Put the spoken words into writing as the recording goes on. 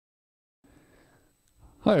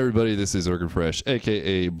Hi everybody, this is Organ Fresh,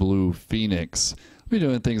 aka Blue Phoenix. I'll be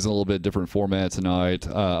doing things in a little bit different format tonight.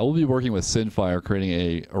 I will be working with Synfire, creating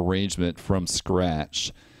a arrangement from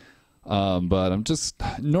scratch. But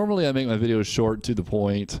normally I make my videos short, to the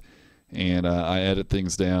point, and I edit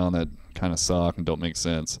things down that kind of suck and don't make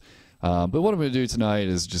sense. But what I'm going to do tonight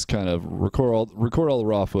is just kind of record all the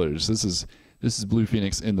raw footage. This is Blue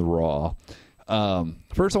Phoenix in the raw.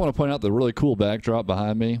 First I want to point out the really cool backdrop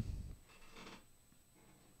behind me.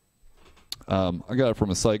 I got it from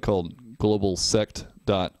a site called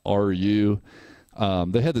globalsect.ru.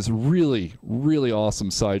 They had this really, really awesome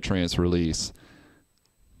Psytrance release.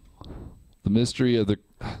 The mystery of the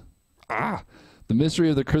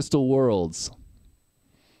crystal worlds.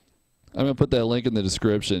 I'm gonna put that link in the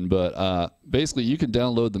description, but basically you can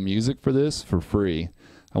download the music for this for free.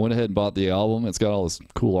 I went ahead and bought the album. It's got all this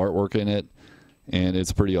cool artwork in it, and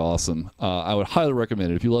it's pretty awesome. I would highly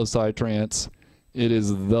recommend it if you love Psytrance. It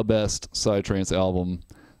is the best Psytrance album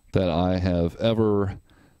that I have ever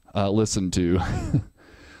listened to.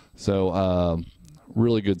 So,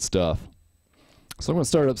 really good stuff. So I'm going to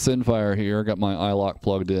start up Synfire here. Got my iLock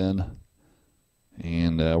plugged in.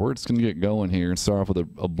 And we're just going to get going here and start off with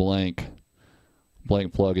a blank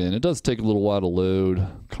plugin. It does take a little while to load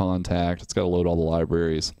Contact. It's got to load all the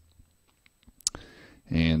libraries.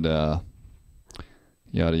 And yada,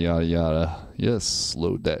 yada, yada. Yes,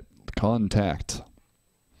 load that Contact.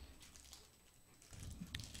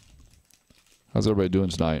 How's everybody doing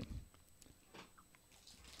tonight?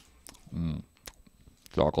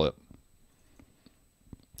 Chocolate.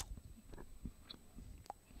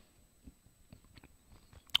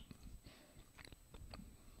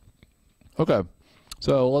 Okay,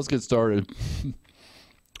 so let's get started.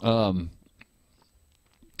 So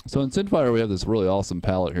in Synfire we have this really awesome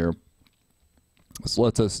palette here. This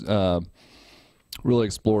lets us really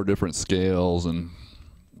explore different scales and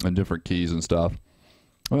different keys and stuff.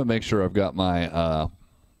 I'm going to make sure I've got my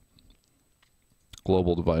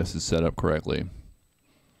global devices set up correctly.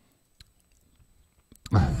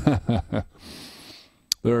 There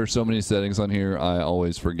are so many settings on here, I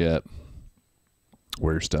always forget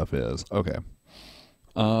where stuff is. Okay.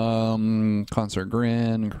 Concert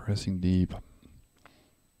Grand, Caressing Deep.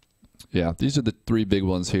 Yeah, these are the three big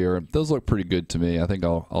ones here. Those look pretty good to me. I think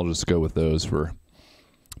I'll just go with those for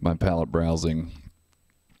my palette browsing.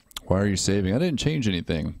 Why are you saving? I didn't change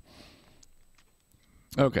anything.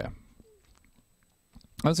 Okay.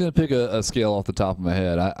 I was going to pick a scale off the top of my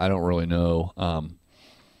head. I don't really know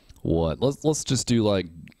what. Let's just do like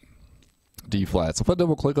D flat. So if I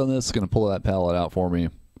double click on this, it's going to pull that palette out for me.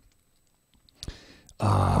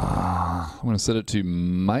 I'm going to set it to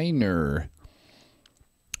minor.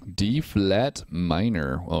 D flat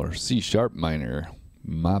minor, or C sharp minor.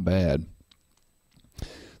 My bad.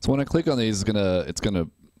 So when I click on these, it's gonna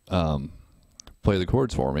play the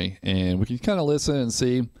chords for me, and we can kind of listen and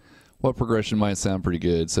see what progression might sound pretty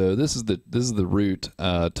good. So this is the root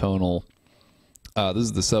tonal. This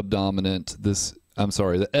is the subdominant. The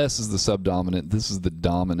S is the subdominant. This is the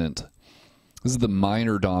dominant. This is the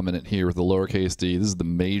minor dominant here with the lowercase d. This is the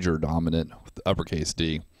major dominant with the uppercase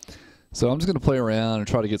D. So I'm just going to play around and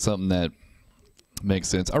try to get something that makes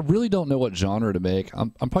sense. I really don't know what genre to make.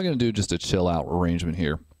 I'm probably going to do just a chill out arrangement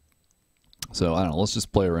here. So I don't know. Let's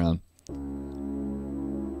just play around.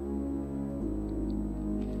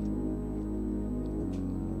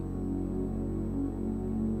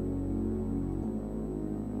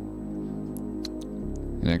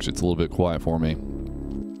 And actually, it's a little bit quiet for me.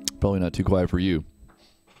 Probably not too quiet for you.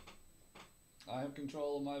 I have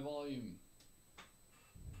control of my volume.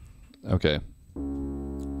 Okay.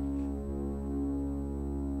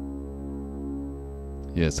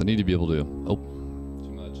 Yes, I need to be able to. Oh,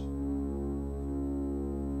 too much.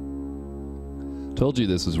 Told you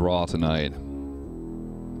this is raw tonight.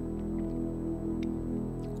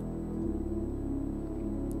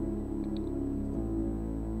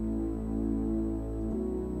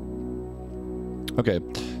 Okay,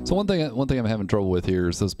 so one thing I'm having trouble with here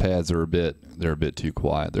is those pads are a bit too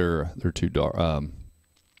quiet. They're too dark.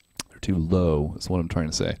 They're too low. Is what I'm trying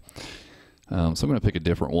to say. So I'm going to pick a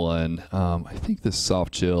different one. I think this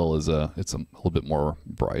soft chill is it's a little bit more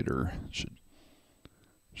brighter. Should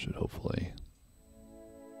hopefully.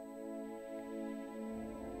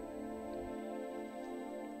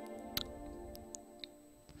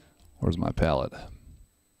 Where's my palette?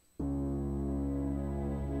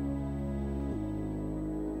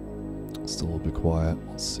 Still a little bit quiet.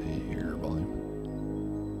 Let's see here, volume.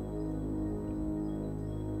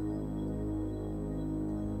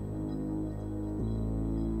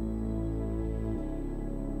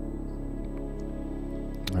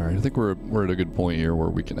 Alright, I think we're at a good point here where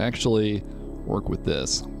we can actually work with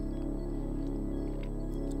this.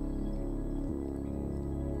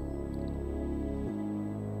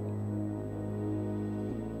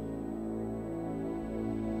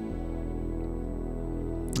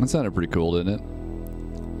 That sounded pretty cool, didn't it?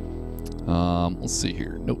 Let's see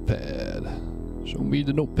here. Notepad. Show me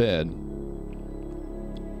the notepad.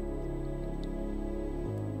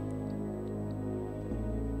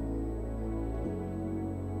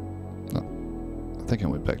 Oh, I think I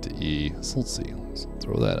went back to E. So let's see. Let's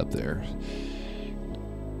throw that up there.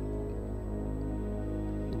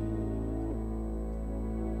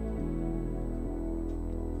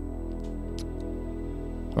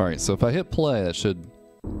 Alright, so if I hit play, that should...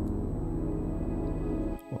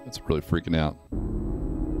 Oh, it's really freaking out.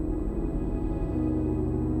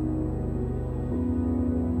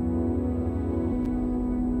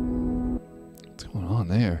 What's going on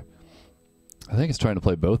there? I think it's trying to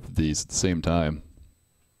play both of these at the same time.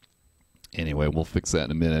 Anyway, we'll fix that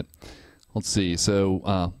in a minute. Let's see,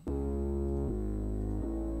 so...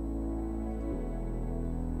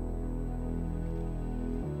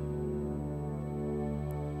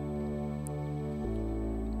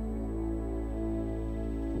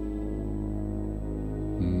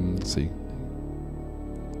 let's see.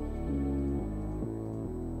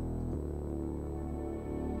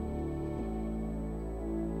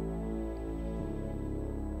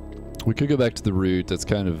 We could go back to the root. That's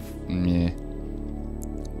kind of meh.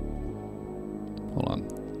 Hold on.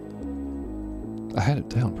 I had it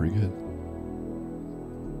down pretty good.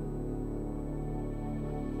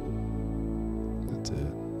 That's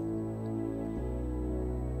it.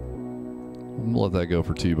 I'm gonna let that go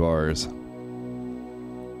for 2 bars.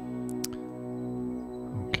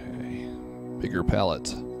 Bigger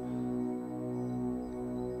palette.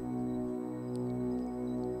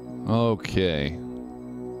 Okay.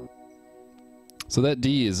 So that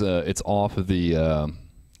D is it's off of the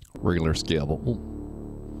regular scale, but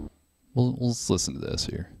we'll just listen to this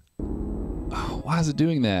here. Oh, why is it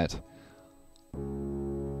doing that?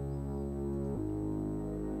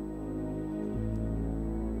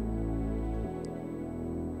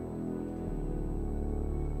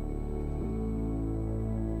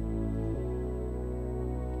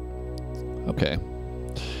 Okay,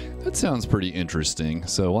 that sounds pretty interesting.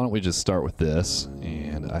 So why don't we just start with this,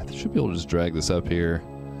 and I should be able to just drag this up here.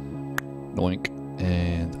 Doink.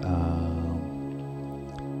 And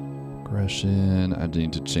aggression. I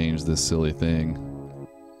need to change this silly thing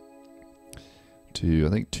to, I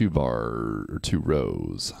think, 2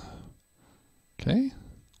 rows. Okay.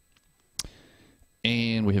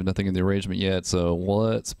 And we have nothing in the arrangement yet, so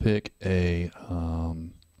let's pick a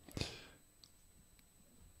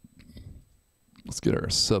let's get our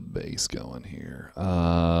sub bass going here.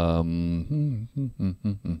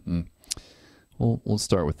 We'll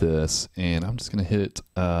start with this, and I'm just gonna hit.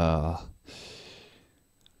 I'm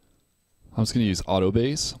just gonna use auto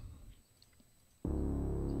bass.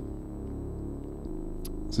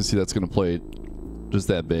 So see, that's gonna play just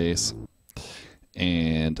that bass,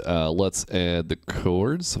 and let's add the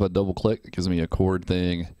chords. So if I double click, it gives me a chord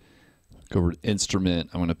thing. Go over to instrument.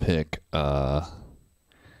 I'm gonna pick.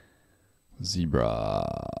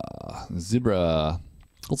 Zebra.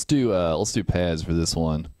 Let's do pads for this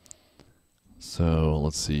one. So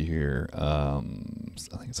let's see here. I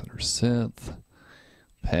think it's under synth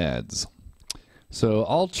pads. So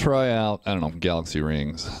I'll try out, I don't know, Galaxy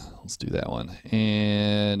Rings. Let's do that one.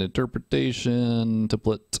 And interpretation,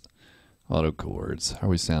 template, auto chords. How are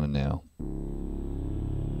we sounding now?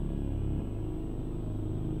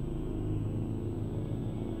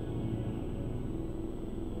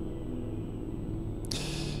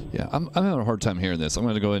 Yeah, I'm having a hard time hearing this. I'm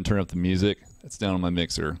going to go ahead and turn up the music. It's down on my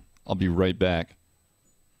mixer. I'll be right back.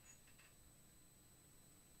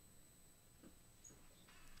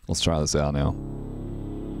 Let's try this out now.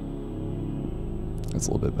 That's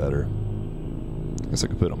a little bit better. I guess I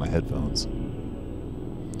could put it on my headphones.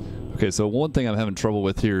 Okay, so one thing I'm having trouble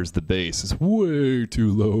with here is the bass. It's way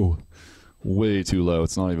too low. Way too low.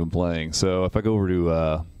 It's not even playing. So if I go over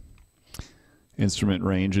to instrument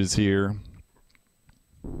ranges here,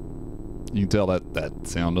 you can tell that that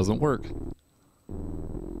sound doesn't work.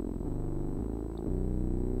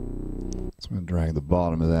 So I'm going to drag the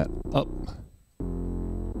bottom of that up.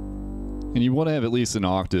 And you want to have at least an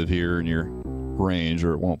octave here in your range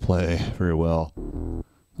or it won't play very well.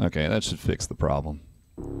 Okay, that should fix the problem.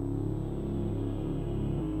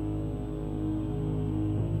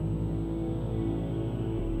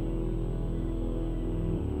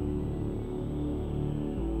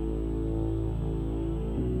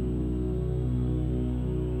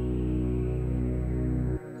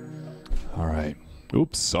 All right.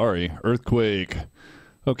 Oops, sorry. Earthquake.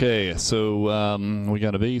 Okay, so we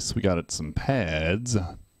got a bass, we got some pads.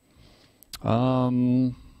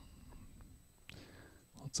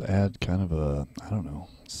 Let's add kind of a, I don't know,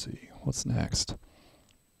 let's see, what's next?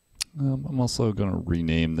 I'm also going to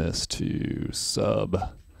rename this to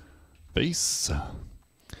sub bass,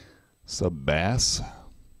 sub bass,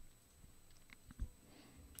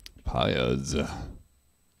 pads,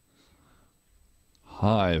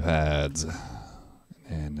 high pads,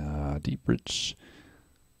 and deep rich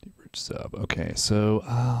sub. Okay, so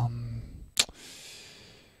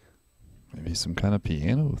maybe some kind of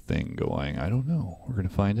piano thing going. I don't know. We're gonna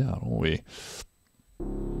find out, won't we?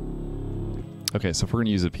 Okay, so if we're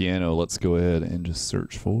gonna use a piano, let's go ahead and just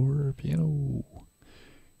search for piano.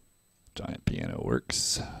 Giant piano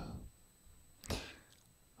works.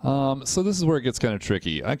 So this is where it gets kind of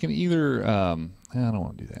tricky. I can either I don't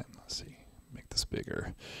want to do that. Let's see. Make this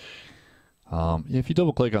bigger. If you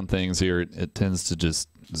double click on things here, it tends to just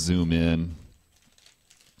zoom in.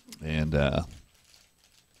 And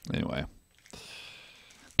anyway,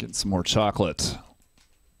 getting some more chocolate.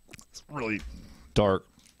 It's really dark,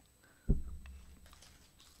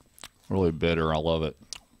 really bitter. I love it.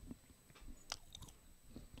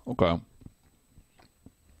 Okay.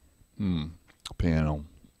 Piano.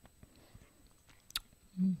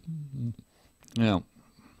 Yeah,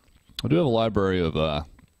 I do have a library of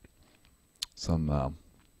some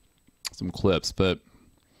clips, but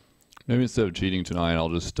maybe instead of cheating tonight, I'll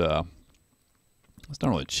just it's not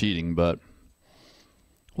really cheating, but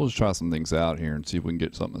we'll just try some things out here and see if we can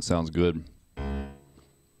get something that sounds good.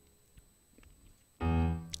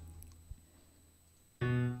 There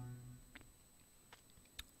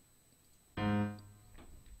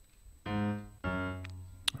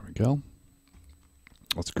we go.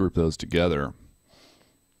 Let's group those together.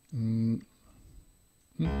 Control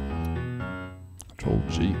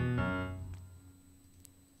G.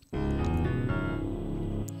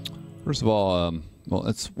 First of all, well,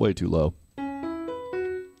 it's way too low.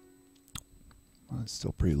 It's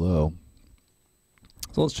still pretty low.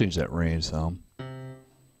 So let's change that range some.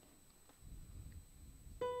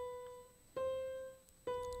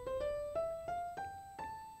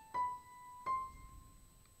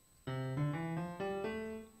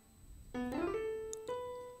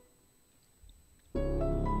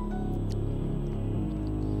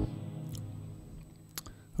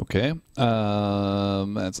 Okay,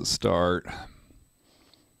 that's a start.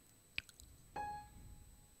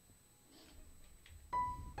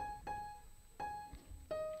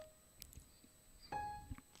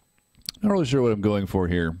 Not really sure what I'm going for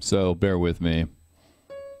here, so bear with me.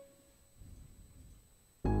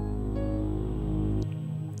 Why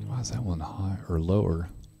is that one high or lower?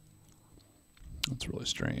 That's really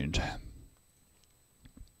strange.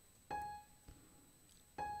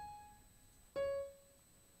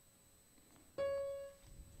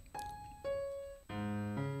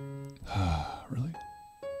 Really?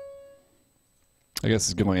 I guess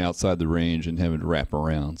it's going outside the range and having to wrap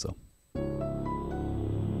around, so.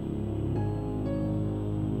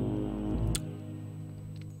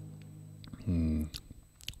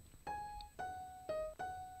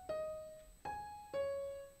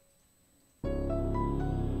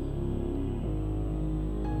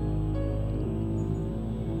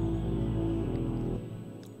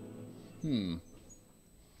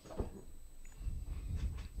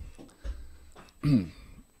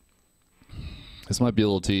 This might be a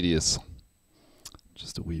little tedious.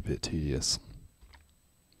 Just a wee bit tedious.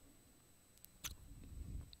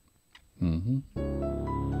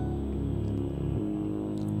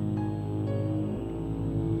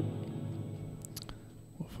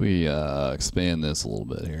 If we expand this a little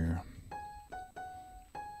bit here.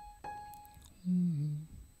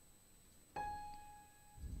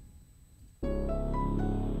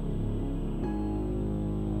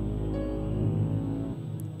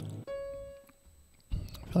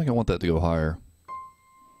 I feel like I want that to go higher.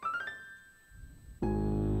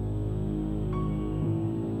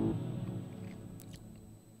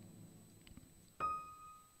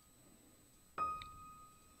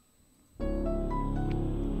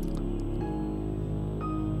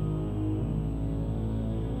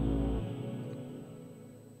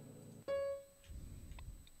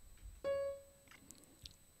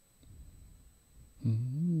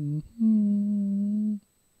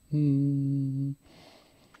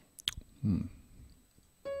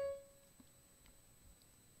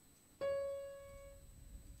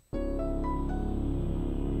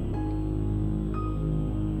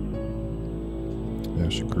 Maybe I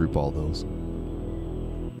should group all those.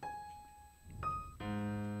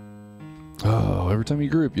 Oh, every time you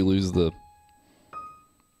group, you lose the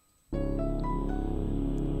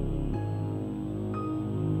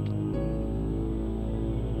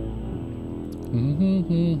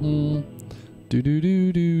Do do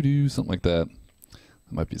do do do, something like that.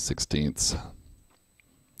 That might be sixteenths.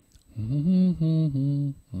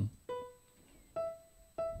 I'm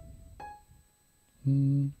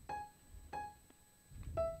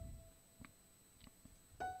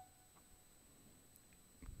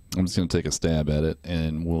just going to take a stab at it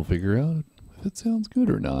and we'll figure out if it sounds good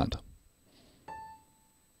or not.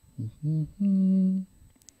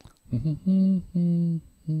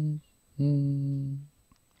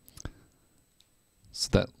 So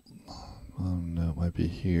that, oh no, it might be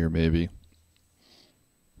here maybe.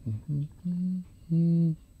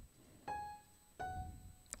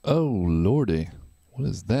 Oh lordy, what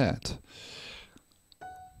is that?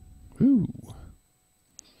 Ooh.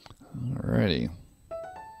 Alrighty.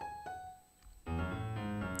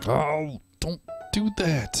 Oh, don't do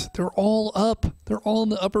that. They're all up. They're all in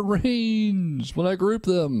the upper range. When I group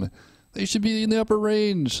them, they should be in the upper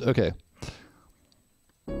range. Okay.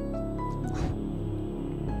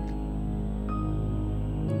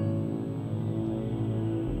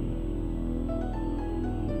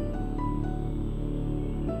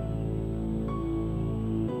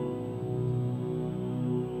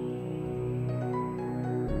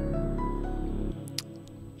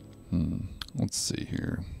 Let's see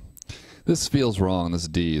here. This feels wrong. This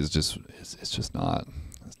D is just, it's just not,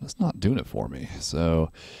 it's not doing it for me.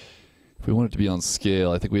 So if we want it to be on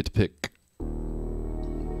scale, I think we have to pick, I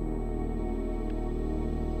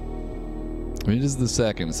mean, it is the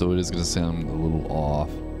second, so it is going to sound a little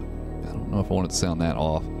off. I don't know if I want it to sound that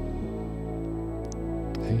off.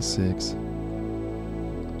 A6.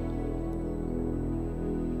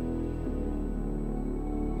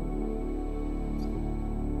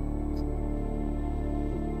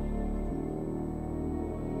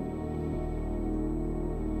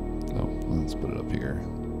 Let's put it up here.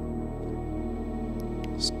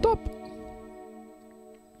 Stop!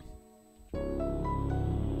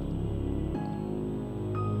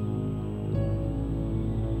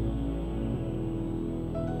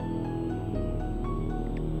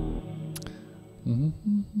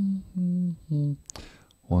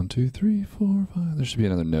 One, two, three, four, five. There should be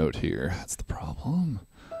another note here. That's the problem.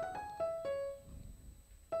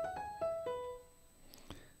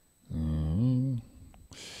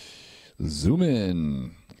 Zoom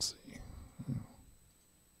in. Let's see.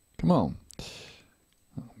 Come on.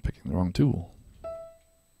 I'm picking the wrong tool.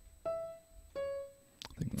 I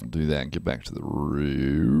think we'll do that and get back to the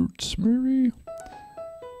roots, maybe.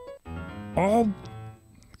 Oh,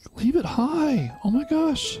 leave it high. Oh my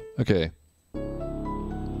gosh. Okay.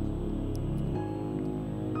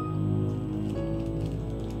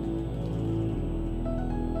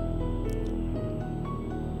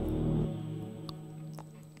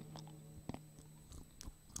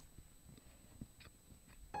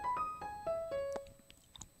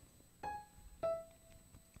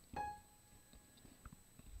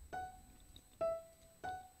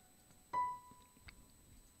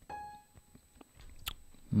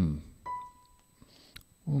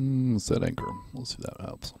 Set anchor. We'll see if that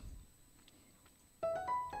helps.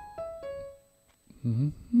 No.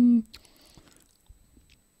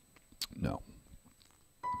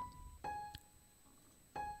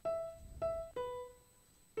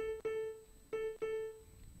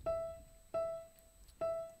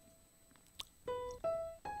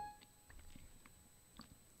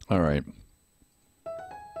 All right.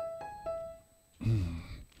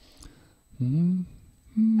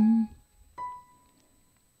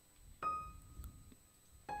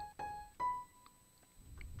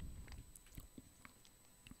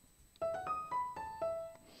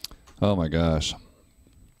 Oh my gosh.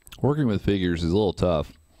 Working with figures is a little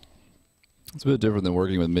tough. It's a bit different than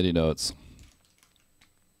working with MIDI notes.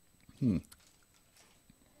 I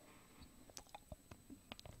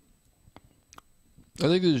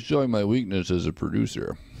think this is showing my weakness as a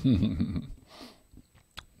producer. I'll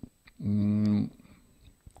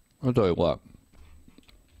tell you what.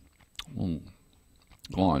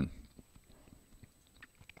 Go on.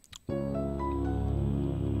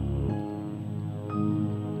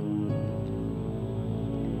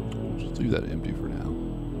 Just leave that empty for now.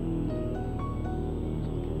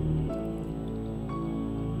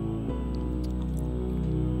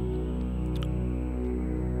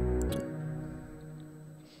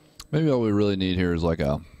 Maybe all we really need here is like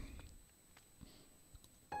a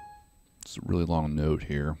really long note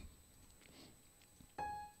here.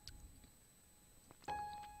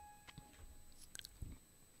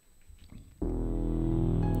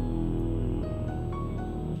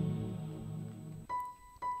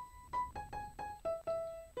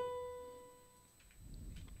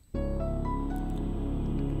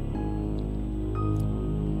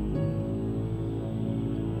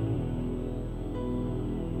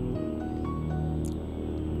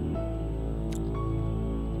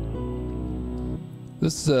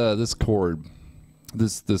 this chord,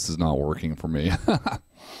 this is not working for me.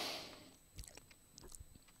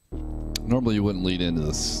 Normally you wouldn't lead into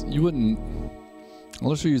this. You wouldn't,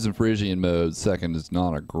 unless you're using Phrygian mode. Second is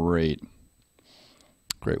not a great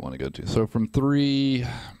one to go to. So from 3,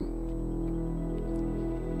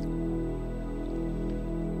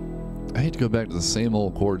 I hate to go back to the same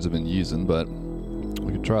old chords I've been using, but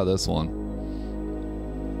we could try this one.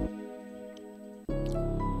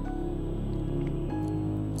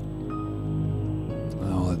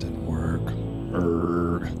 Oh, that didn't work.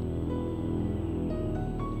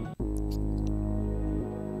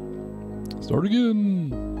 Start again.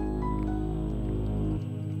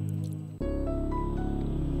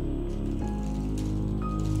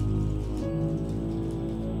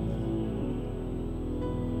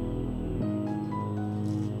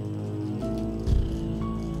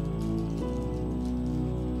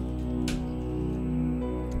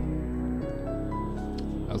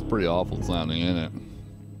 That's pretty awful sounding, isn't it?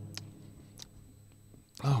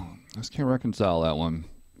 Oh, I just can't reconcile that one.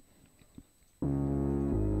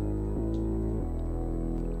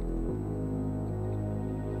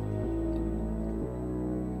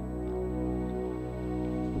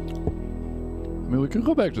 I mean, we could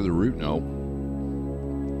go back to the root note.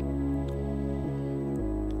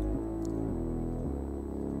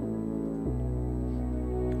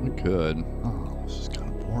 We could. Oh, this is kind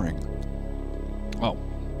of boring. Oh,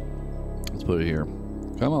 let's put it here.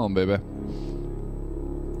 Come on, baby.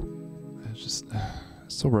 It's just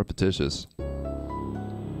it's so repetitious.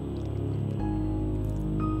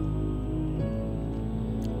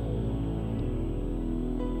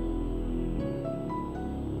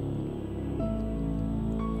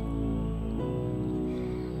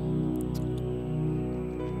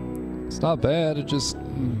 It's not bad, it just,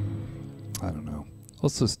 I don't know.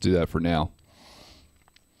 Let's just do that for now.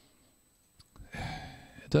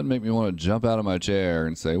 It doesn't make me want to jump out of my chair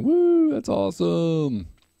and say, woo, that's awesome.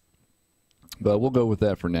 But we'll go with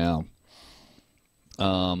that for now.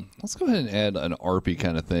 Let's go ahead and add an ARPy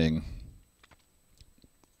kind of thing.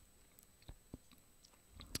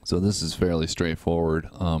 So this is fairly straightforward.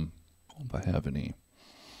 I don't know if I have any.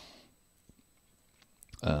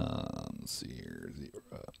 Let's see here.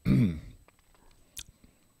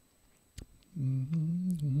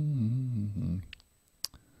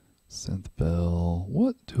 Synth bell.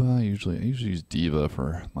 What do I usually use Diva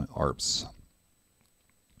for my ARPs.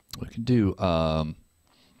 We can do I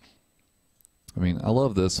mean, I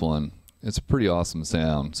love this one. It's a pretty awesome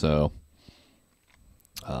sound, so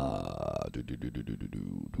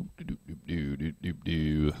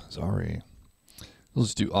sorry. We'll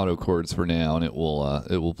just do auto chords for now, and it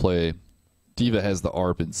will play. Diva has the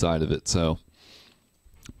ARP inside of it, so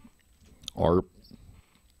ARP.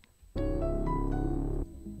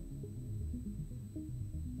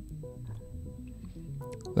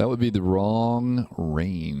 That would be the wrong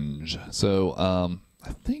range. So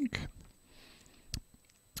I think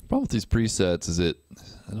the problem with these presets is I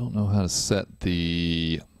don't know how to set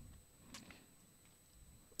the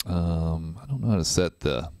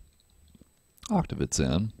octave it's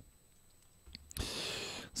in.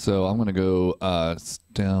 So I'm gonna go it's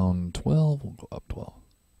down 12. We'll go up 12.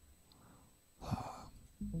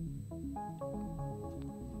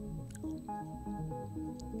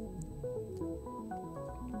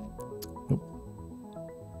 Nope.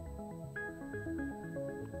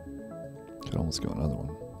 Could almost go another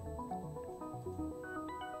one.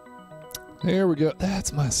 There we go.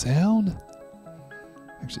 That's my sound.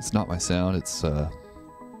 Actually, it's not my sound. It's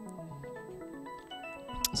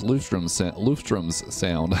Lufstrom's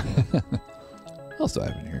sound. What else do I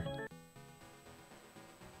have in here?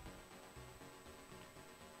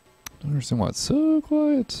 Don't understand why it's so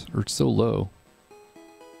quiet or so low.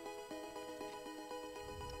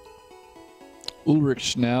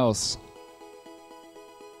 Ulrich Schnaus.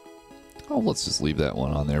 Oh, let's just leave that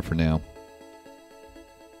one on there for now.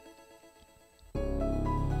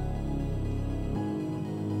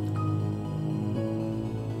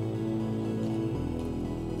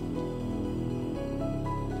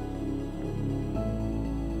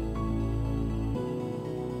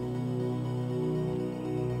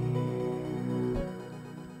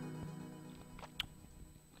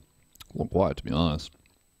 A little quiet, to be honest.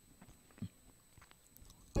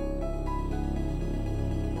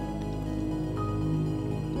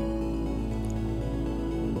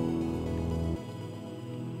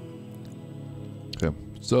 Okay,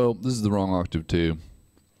 so this is the wrong octave too.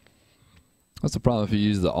 That's the problem if you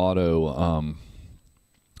use the auto.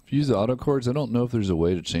 If you use the auto chords, I don't know if there's a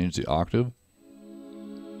way to change the octave.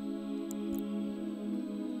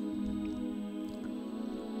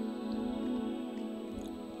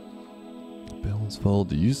 Oswald,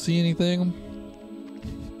 do you see anything?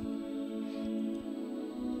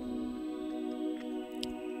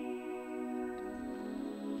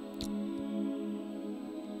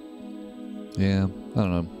 Yeah, I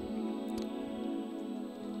don't know.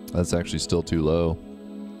 That's actually still too low.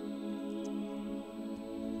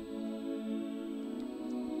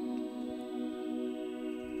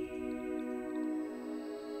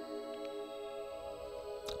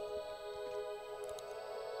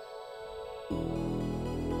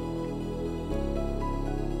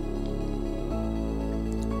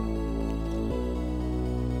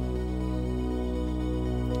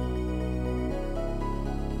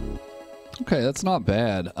 Okay, that's not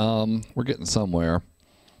bad. We're getting somewhere.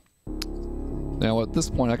 Now at this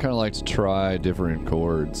point I kind of like to try different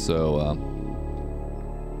chords, so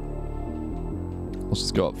let's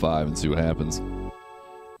just go up 5 and see what happens.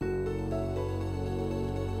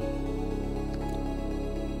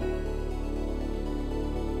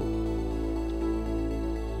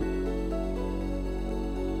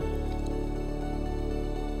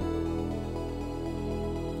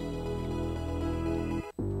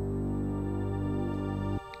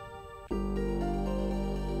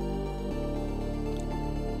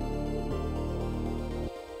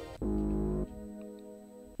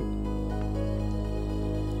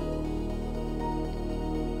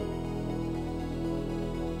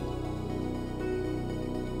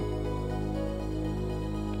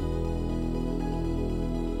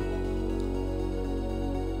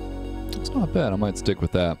 Not bad. I might stick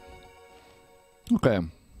with that. Okay.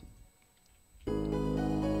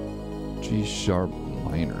 G sharp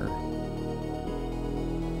minor.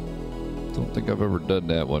 Don't think I've ever done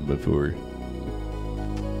that one before.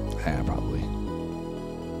 Probably.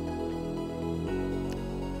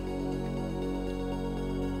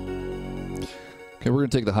 Okay, we're gonna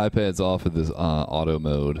take the high pads off of this auto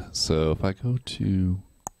mode. So if I go to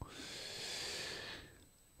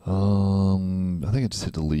I think I just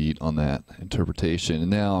hit delete on that interpretation, and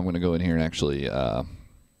now I'm going to go in here and actually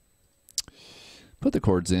put the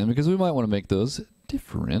chords in because we might want to make those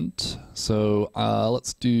different. So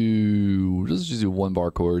let's just do 1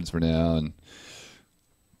 bar chords for now, and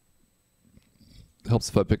it helps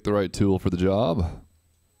if I pick the right tool for the job.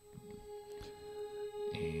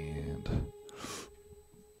 And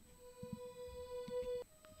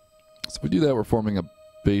so if we do that, we're forming a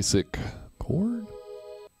basic chord.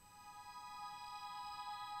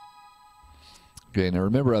 Okay, now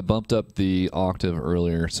remember I bumped up the octave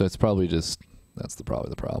earlier, so it's probably just, probably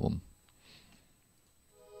the problem.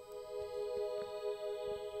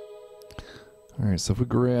 Alright, so if we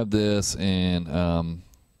grab this and,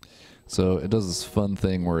 so it does this fun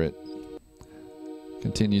thing where it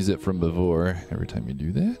continues it from before every time you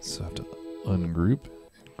do that, so I have to ungroup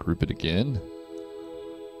and group it again.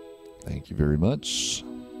 Thank you very much.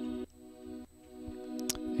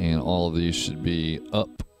 And all of these should be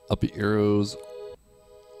uppy arrows.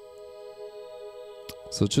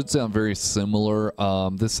 So it should sound very similar.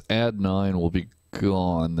 This add 9 will be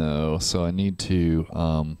gone though, so I need to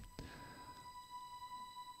oh,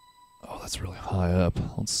 that's really high up.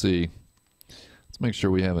 Let's see. Let's make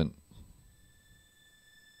sure we haven't.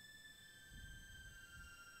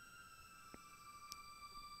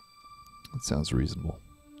 That sounds reasonable.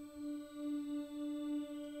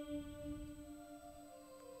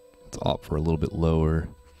 Let's opt for a little bit lower.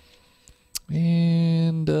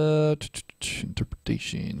 And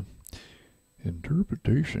interpretation.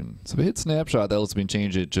 So if I hit snapshot, that lets me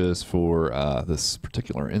change it just for this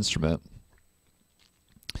particular instrument.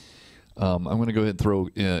 I'm going to go ahead and throw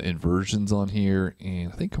inversions on here,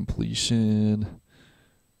 and I think completion.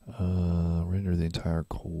 Render the entire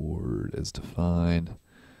chord as defined.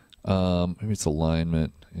 Maybe it's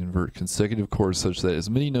alignment. Invert consecutive chords such that as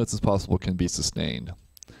many notes as possible can be sustained.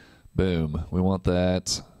 Boom. We want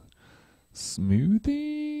that.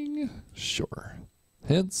 Smoothing, sure.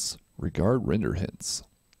 Hence, regard render hints.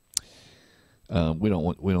 We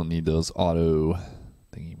don't need those auto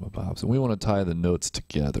thingy-mabobs, and we want to tie the notes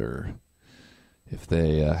together. If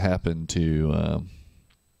they happen to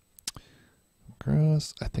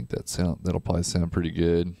cross, I think that'll probably sound pretty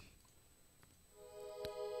good.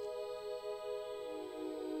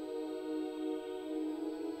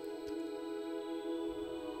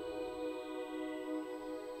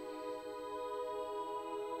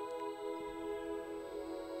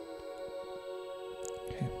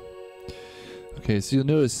 Okay, so you'll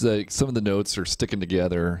notice that some of the notes are sticking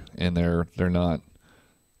together, and they're not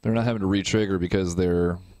having to re-trigger because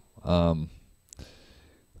they're the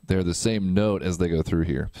same note as they go through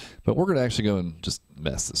here. But we're gonna actually go and just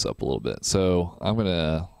mess this up a little bit. So I'm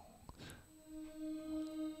gonna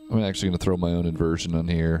I'm actually going to throw my own inversion on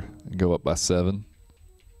here and go up by 7.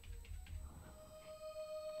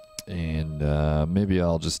 And maybe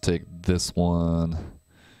I'll just take this one,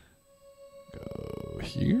 go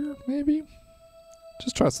here, maybe?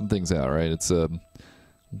 Just try some things out, right? It's let's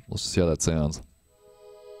just see how that sounds.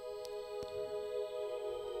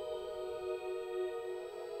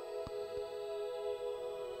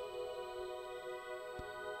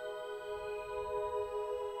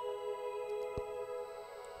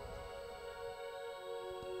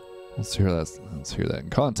 Let's hear that in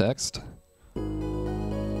context.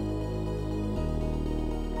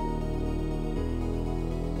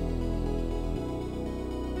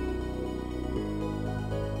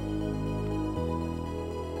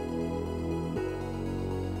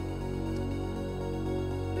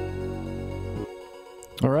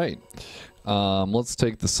 All right, let's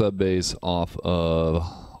take the sub bass off of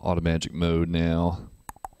automagic mode now.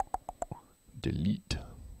 Delete,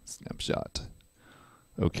 snapshot.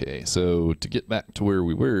 Okay, so to get back to where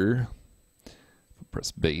we were,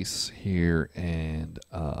 press bass here and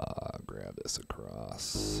grab this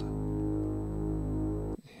across.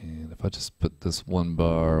 And if I just put this one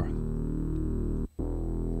bar.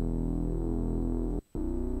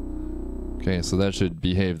 Okay, so that should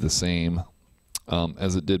behave the same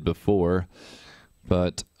as it did before.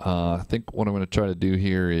 But I think what I'm going to try to do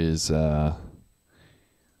here is, let's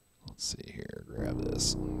see here, grab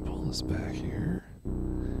this, pull this back here. We're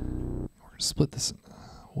going to split this.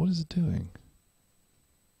 What is it doing?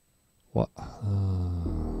 What?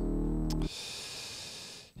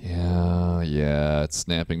 Yeah, it's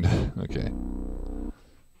snapping. Okay.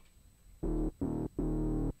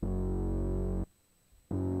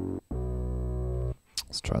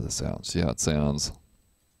 Let's try this out, see how it sounds.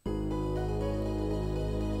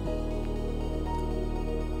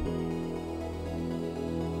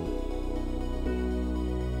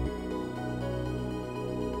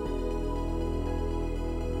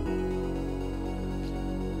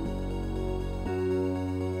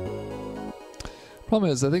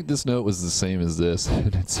 Problem is, I think this note was the same as this,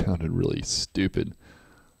 and it sounded really stupid.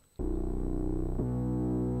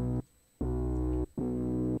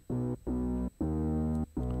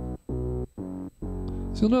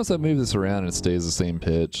 So you'll notice I move this around and it stays the same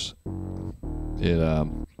pitch.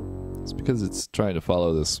 It's because it's trying to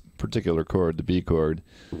follow this particular chord, the B chord.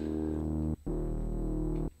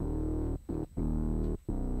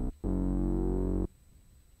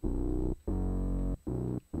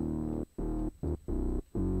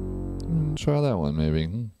 Try that one, maybe.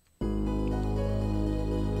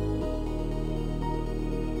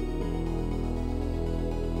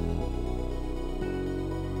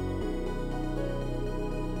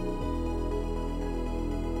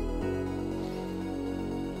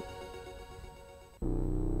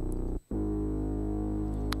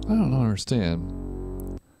 I don't understand.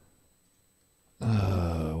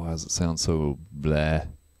 Why does it sound so blah?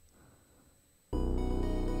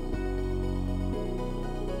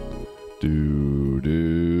 Do.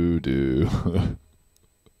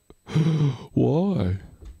 Why?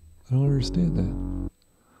 I don't understand that.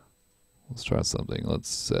 Let's try something. Let's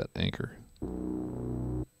set anchor.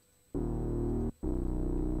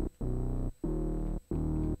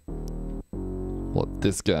 Let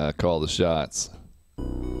this guy call the shots.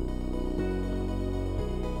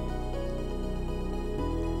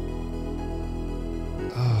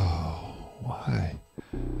 Oh, why?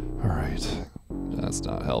 All right. That's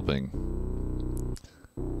not helping.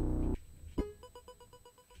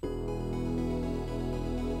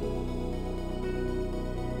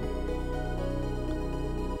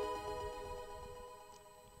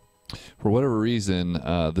 For whatever reason,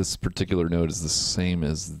 this particular note is the same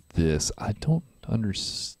as this. I don't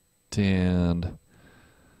understand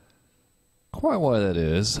quite why that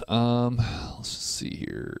is. Let's just see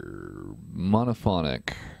here.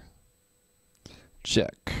 Monophonic.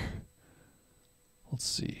 Check. Let's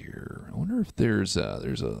see here. I wonder if there's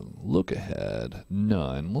a look ahead.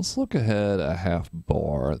 None. Let's look ahead a half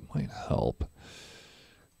bar. That might help.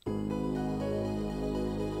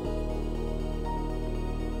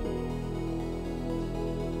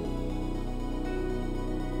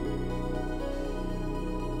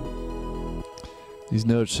 These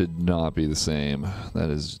notes should not be the same. That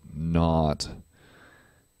is not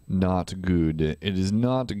good. It is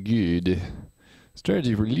not good.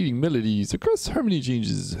 Strategy for leading melodies across harmony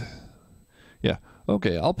changes. Yeah,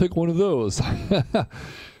 okay, I'll pick one of those.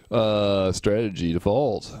 Strategy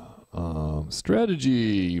default.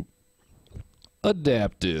 Strategy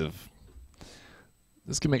adaptive.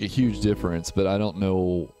 This can make a huge difference, but I don't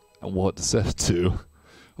know what to set it to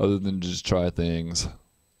other than just try things.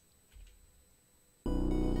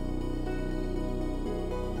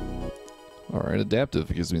 Alright,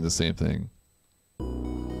 adaptive gives me the same thing.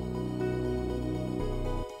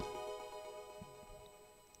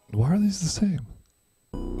 Why are these the same?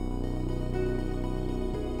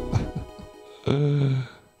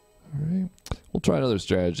 Alright. We'll try another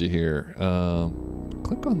strategy here.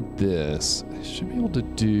 Click on this. I should be able to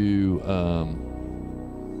do... I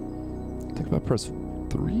think if I press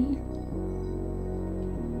 3?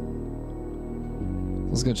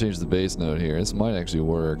 Let's gonna change the bass note here. This might actually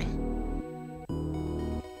work.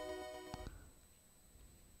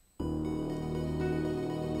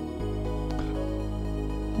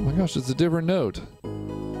 Oh my gosh, it's a different note.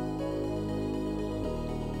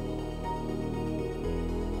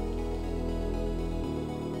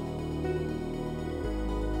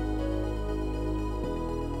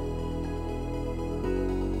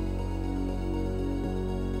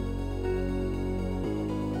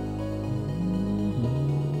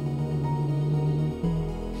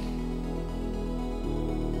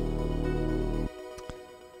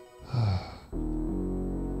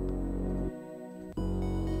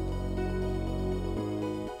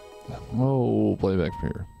 Oh, playback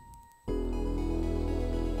from here.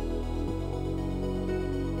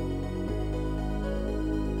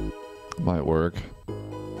 Might work.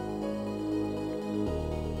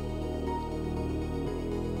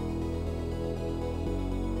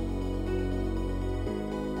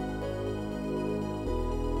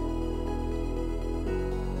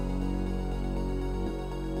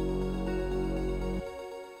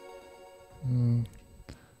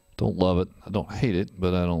 Don't love it. I don't hate it,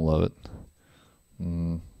 but I don't love it.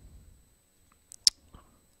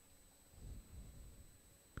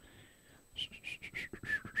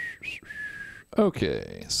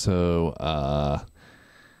 Okay, so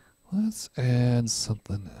let's add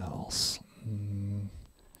something else.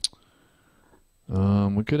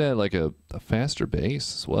 We could add like a faster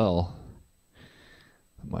bass as well.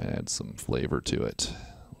 I might add some flavor to it.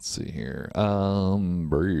 Let's see here.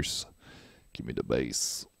 Bruce, give me the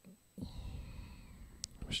bass.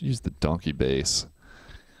 We should use the donkey bass.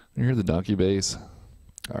 You hear the donkey bass?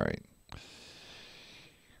 All right.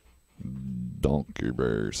 Donkey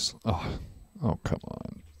bass. Oh, come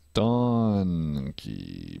on.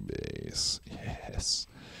 Donkey bass. Yes.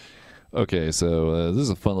 Okay, so this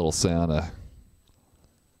is a fun little sound I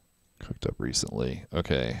cooked up recently.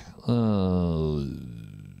 Okay.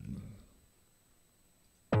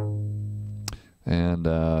 And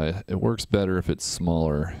it works better if it's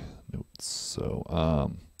smaller notes. So,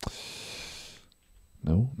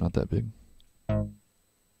 no, not that big.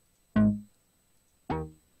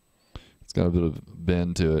 It's got a bit of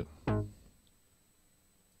bend to it.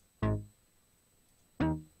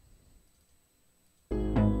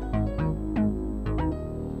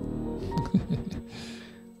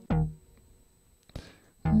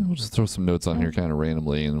 We'll just throw some notes on here kind of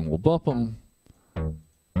randomly and we'll bump them.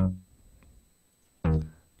 Kind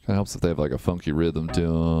of helps if they have like a funky rhythm to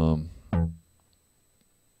them.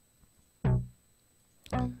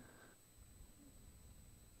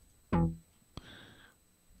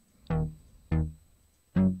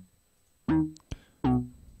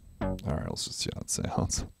 Alright, let's just see how it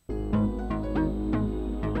sounds.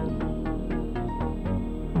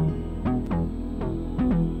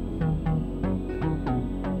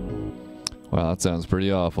 Wow, that sounds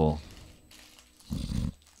pretty awful.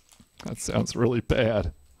 That sounds really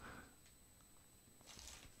bad.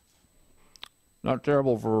 Not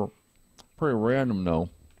terrible for pretty random though.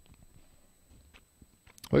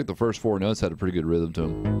 I think the first 4 notes had a pretty good rhythm to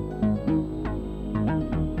them.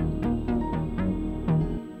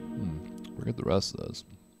 Forget the rest of those.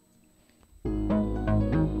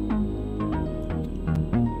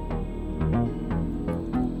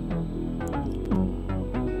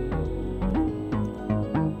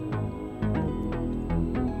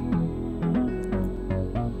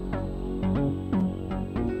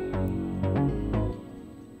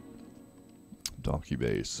 Donkey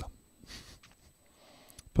bass.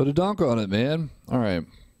 Put a donk on it, man. All right.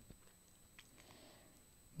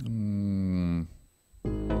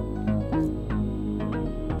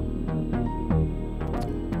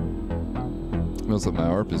 Notice that my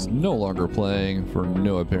harp is no longer playing for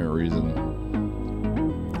no apparent reason.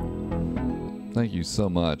 Thank you so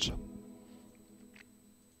much.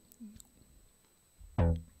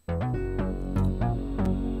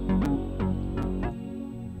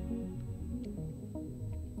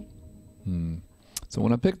 So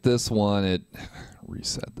when I picked this one, it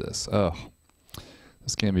reset this. Oh,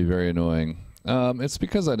 this can be very annoying. It's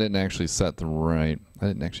because I didn't actually set the right. I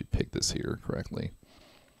didn't actually pick this here correctly.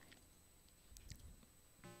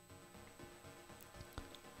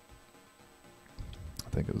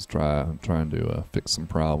 think it was trying to fix some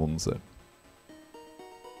problems that.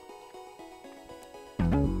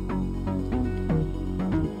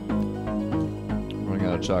 Running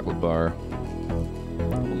out of chocolate bar.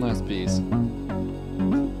 One last piece.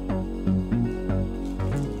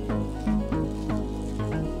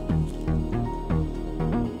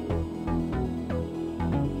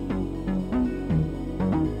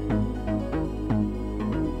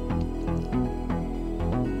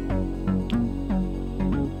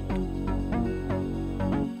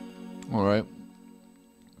 All right.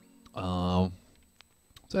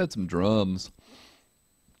 Let's add some drums.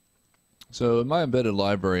 So in my embedded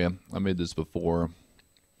library, I made this before,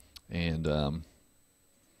 and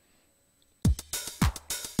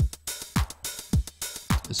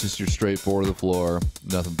it's just your straight 4 to the floor,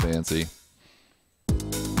 nothing fancy.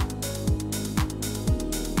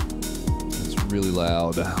 It's really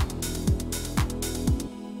loud.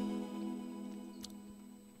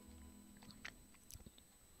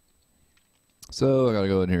 So I gotta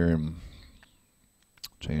go in here and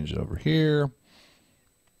change it over here.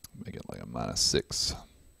 Make it like a -6.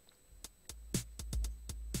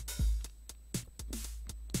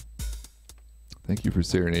 Thank you for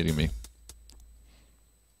serenading me.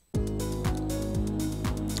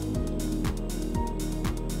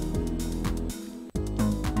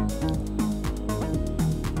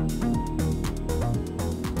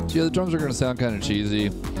 Yeah, the drums are going to sound kind of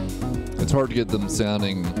cheesy. It's hard to get them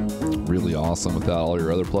sounding really awesome without all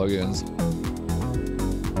your other plugins.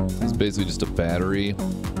 It's basically just a battery.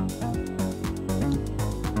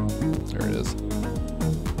 There it is.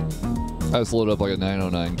 I just loaded up like a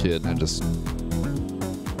 909 kit and I just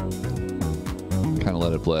kind of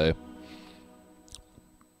let it play.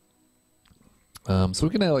 So we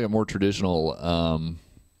can have like a more traditional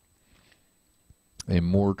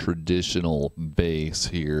bass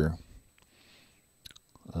here.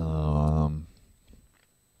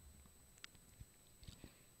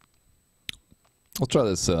 I'll try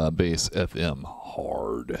this bass FM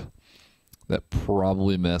hard. That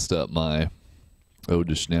probably messed up my Ode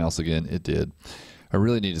to Schnauz again. It did. I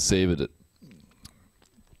really need to save it at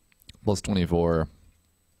 +24,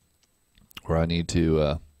 where I need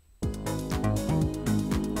to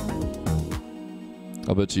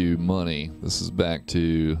I'll bet you money this is back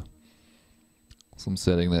to some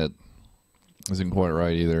setting that isn't quite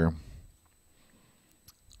right either.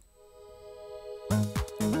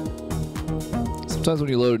 Sometimes when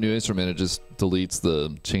you load a new instrument, it just deletes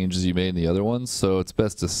the changes you made in the other ones, so it's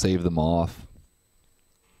best to save them off.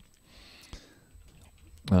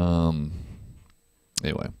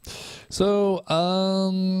 Anyway, so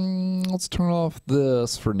let's turn off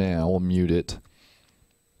this for now. We'll mute it.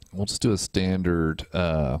 We'll just do a standard. It's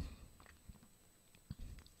a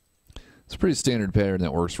pretty standard pattern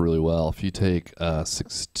that works really well. If you take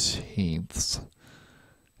 16ths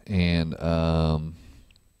and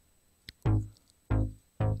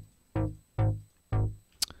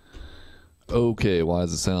okay, why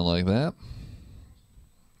does it sound like that?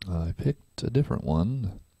 I picked a different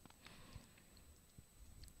one.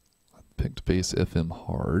 I picked bass FM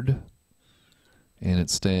hard, and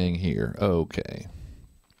it's staying here. Okay.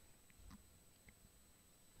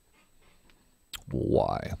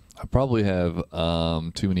 Why? I probably have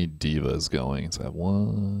too many divas going. So I have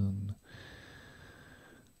 1,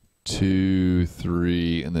 2,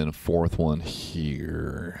 3, and then a 4th one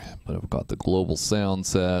here. But I've got the global sound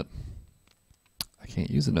set. I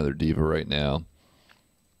can't use another diva right now.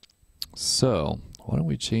 So why don't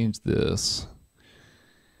we change this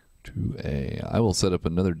to a... I will set up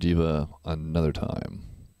another diva another time.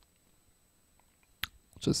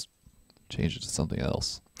 Just change it to something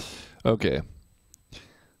else. Okay.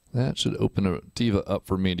 That should open a diva up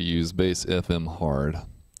for me to use bass FM hard.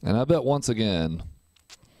 And I bet once again...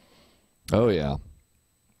 Oh yeah.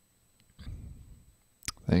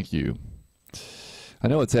 Thank you. I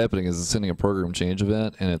know what's happening is it's sending a program change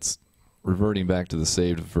event and it's reverting back to the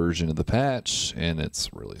saved version of the patch, and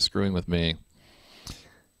it's really screwing with me.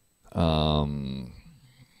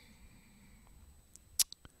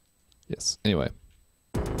 Yes, anyway.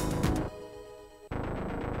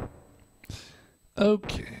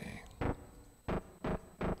 Okay.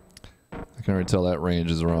 I can already tell that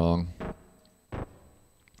range is wrong.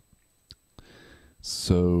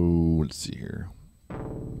 So, let's see here.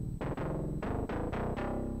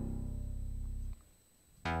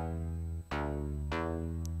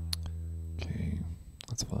 Okay,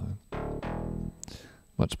 that's fine.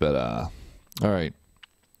 Much better. All right.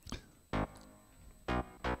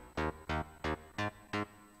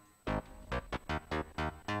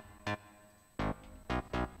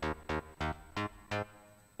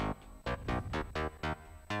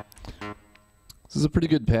 This is a pretty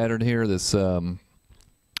good pattern here. This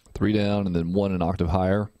 3 down and then 1 an octave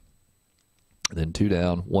higher. And then 2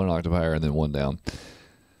 down, 1 octave higher, and then 1 down.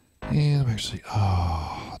 And I'm actually,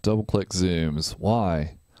 double click zooms.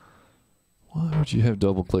 Why? Why would you have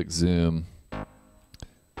double click zoom? I'm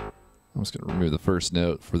just going to remove the first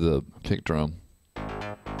note for the kick drum.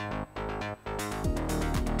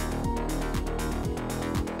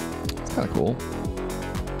 It's kind of cool.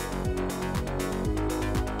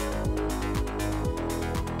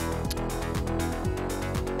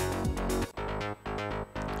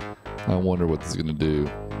 I wonder what this is going to do.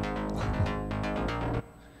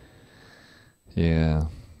 Yeah,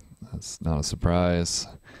 that's not a surprise.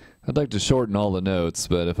 I'd like to shorten all the notes,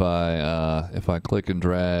 but if I click and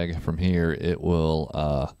drag from here, it will.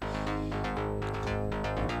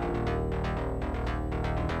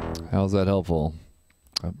 How's that helpful?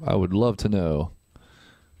 I would love to know.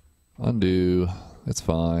 Undo. It's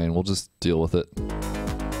fine. We'll just deal with it.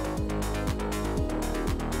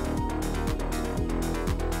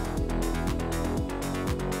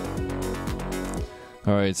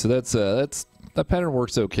 All right, so that pattern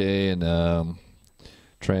works okay in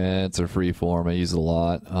trance or freeform. I use it a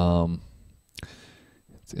lot.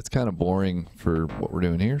 It's kind of boring for what we're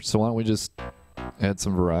doing here, so why don't we just add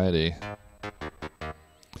some variety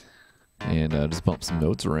and just bump some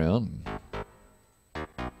notes around.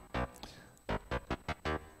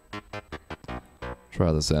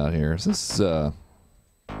 Try this out here. So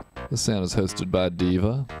this sound is hosted by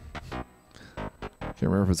Diva. Can't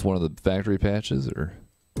remember if it's one of the factory patches or.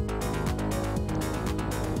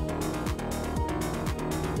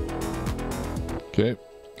 Okay,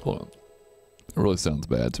 hold on. It really sounds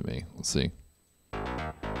bad to me. Let's see.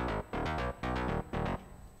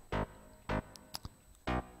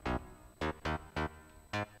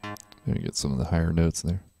 Maybe get some of the higher notes in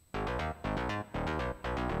there. I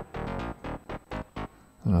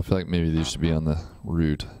don't know, I feel like maybe these should be on the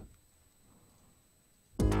root.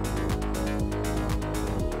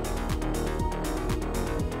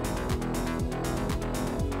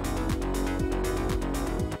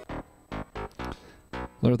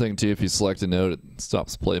 Another thing too, if you select a note, it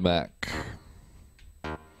stops playback.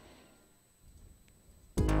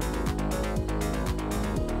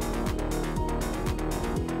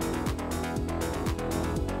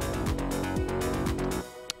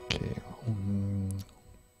 Okay.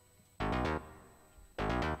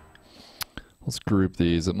 Let's group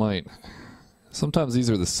these. It might. Sometimes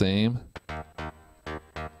these are the same.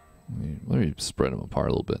 Let me spread them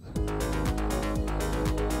apart a little bit.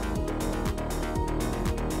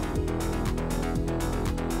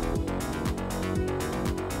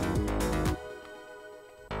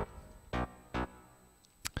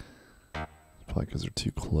 Probably because they're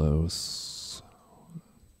too close.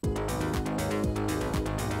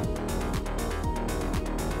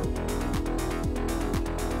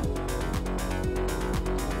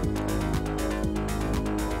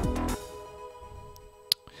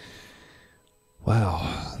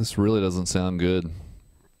 Wow, this really doesn't sound good.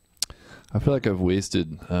 I feel like I've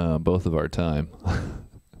wasted both of our time.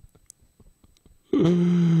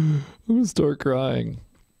 I'm gonna start crying.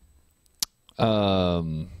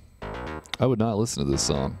 I would not listen to this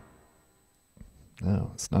song. No,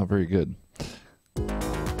 it's not very good.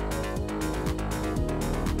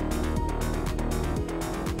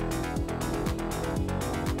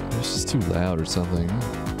 It's just too loud or something.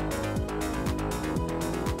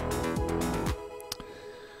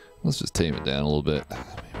 Let's just tame it down a little bit.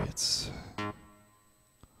 Maybe it's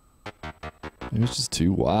just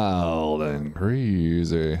too wild and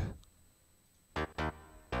crazy.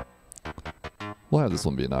 We'll have this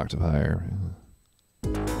one be an octave higher.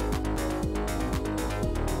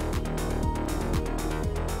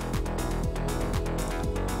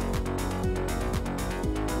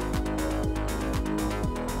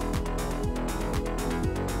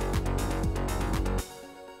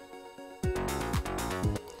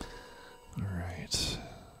 All right.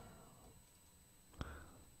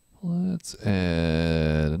 Let's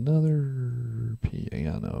add another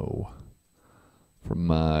piano from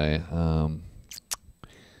my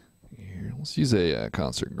let's use a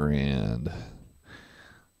concert grand.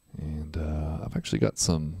 And I've actually got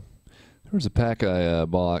some. There was a pack I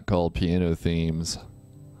bought called Piano Themes.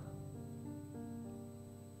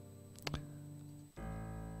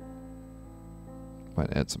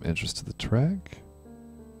 Might add some interest to the track.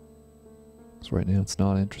 Because right now it's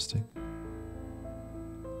not interesting.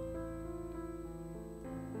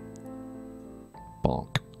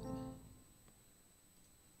 Bonk.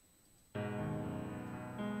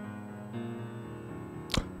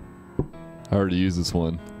 I already used this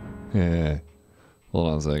one. Yeah. Hold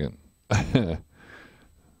on a second.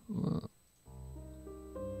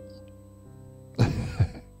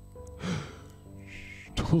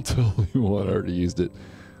 Don't tell me what. I already used it.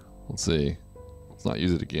 Let's see. Let's not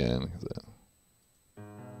use it again.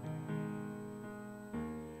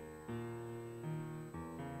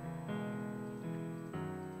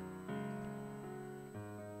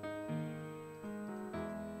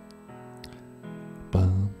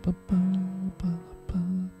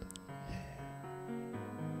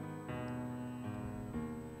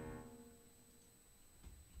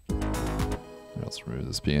 Let's remove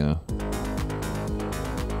this piano.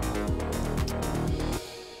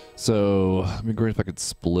 So, it'd be great if I could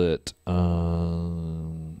split,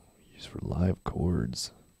 use for live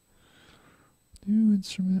chords. New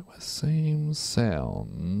instrument with same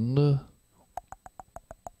sound.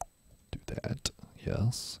 Do that,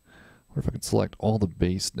 yes. What if I could select all the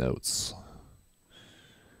bass notes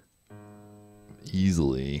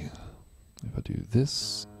easily? If I do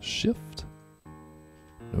this, shift.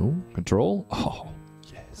 No, control. Oh,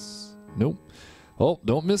 yes. Nope. Oh,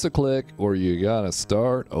 don't miss a click or you gotta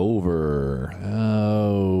start over.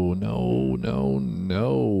 Oh, no, no,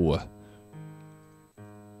 no.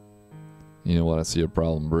 You know what? I see a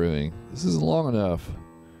problem brewing. This isn't long enough.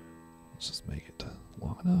 Let's just make it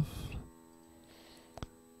long enough.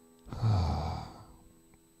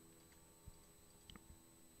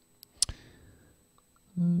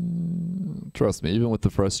 Trust me, even with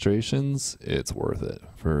the frustrations, it's worth it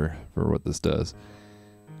for what this does.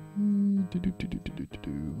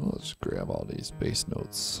 Let's grab all these bass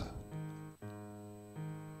notes.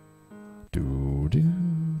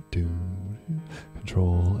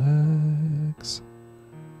 Control X.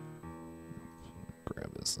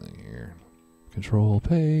 Grab this thing here. Control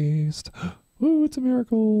paste. Ooh, it's a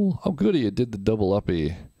miracle. Oh, goody, it did the double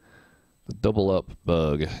uppy. The double up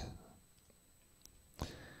bug.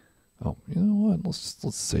 Oh, you know what?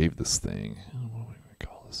 Let's save this thing. What do we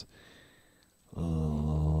call this?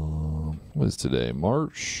 What is today?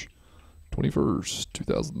 March 21st,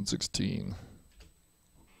 2016.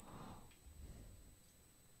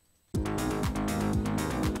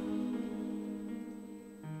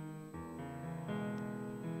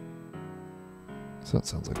 So that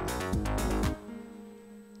sounds like that.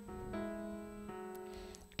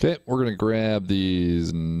 Okay, we're gonna grab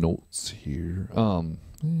these notes here. Hold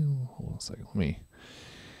on a second. Let me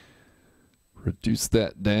reduce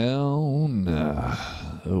that down.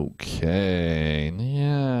 Okay,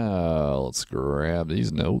 now let's grab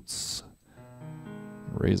these notes,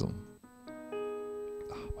 raise them.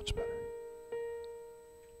 Much better.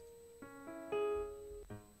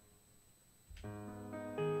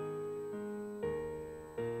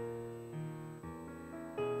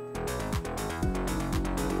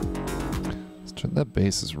 Let's turn that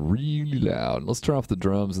bass is really loud. Let's turn off the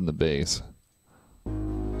drums and the bass.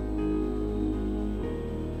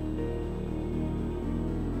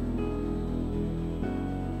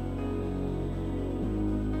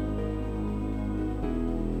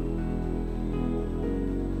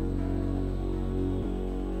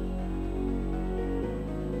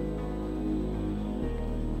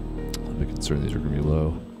 These are going to be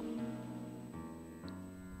low.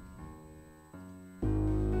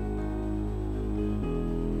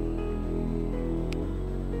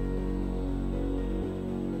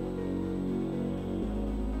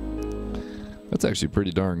 That's actually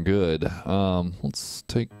pretty darn good. Let's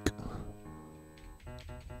take...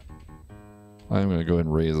 I'm going to go ahead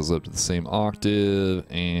and raise this up to the same octave,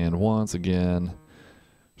 and once again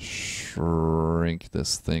shrink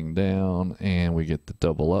this thing down, and we get the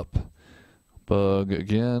double up bug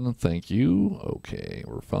again. Thank you. Okay,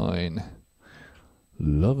 we're fine.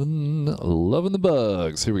 Loving the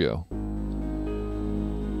bugs. Here we go.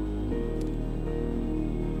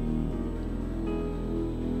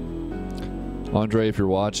 Andre, if you're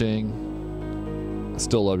watching, I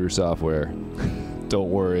still love your software. Don't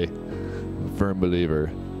worry. I'm a firm believer.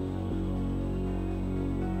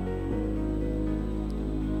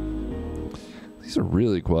 These are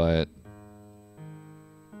really quiet.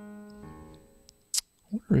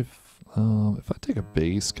 I wonder if I take a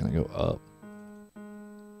bass, can I go up?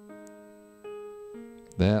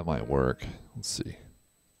 That might work. Let's see.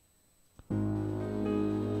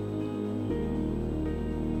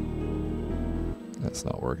 That's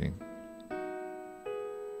not working.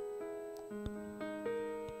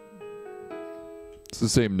 It's the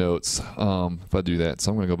same notes. If I do that,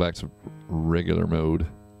 so I'm going to go back to regular mode.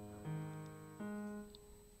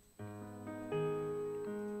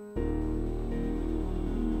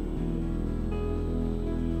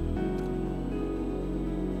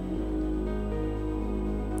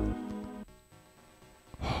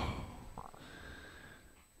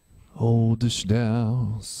 Oh, the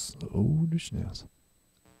schnauz. Oh, the schnauz.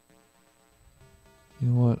 You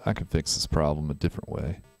know what? I can fix this problem a different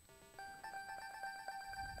way.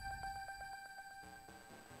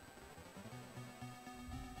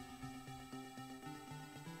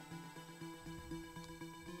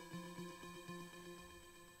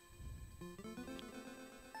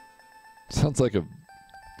 Sounds like a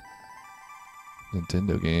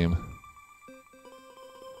Nintendo game.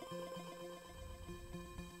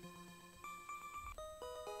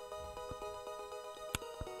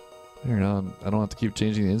 There, now I don't have to keep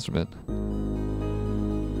changing the instrument.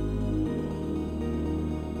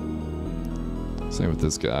 Same with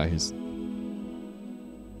this guy. He's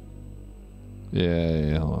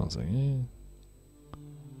yeah. Hold on a second.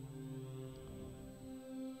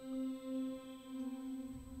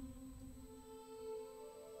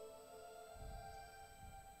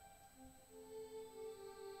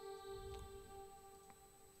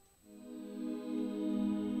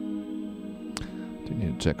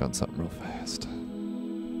 Need to check on something real fast.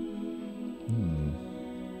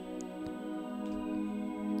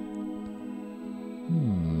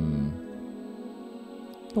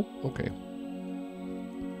 Oh, okay.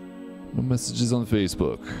 No messages on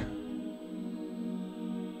Facebook.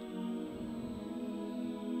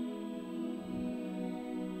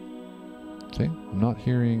 Okay, I'm not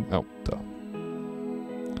hearing. Oh, duh.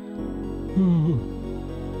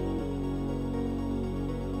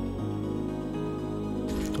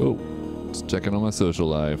 Oh, just checking on my social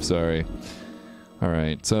life. Sorry. All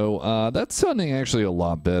right, so that's sounding actually a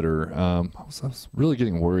lot better. I was really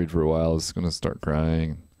getting worried for a while. I was going to start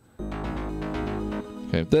crying.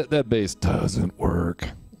 Okay, that bass doesn't work.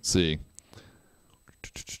 Let's see.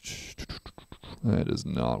 That does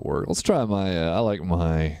not work. Let's try my. I like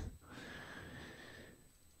my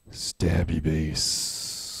stabby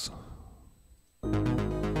bass.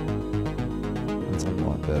 That's a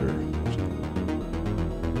lot better.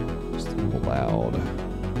 Loud.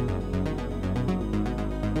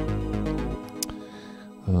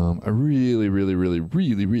 I really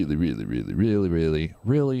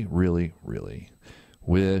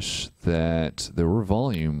wish that there were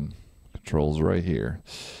volume controls right here.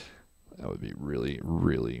 That would be really,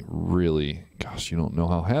 gosh, you don't know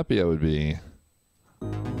how happy I would be.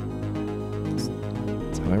 That's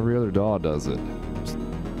how every other DAW does it. Just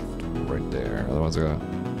right there. Otherwise I gotta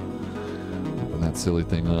open that silly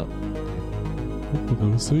thing up. I'm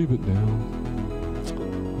gonna save it now.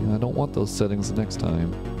 Yeah, I don't want those settings the next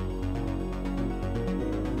time.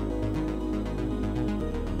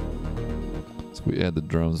 So we add the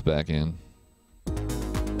drums back in.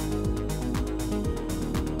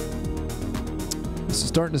 This is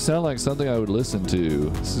starting to sound like something I would listen to.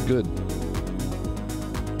 This is good.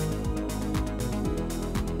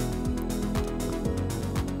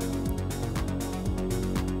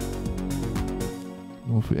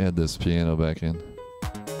 What if we add this piano back in?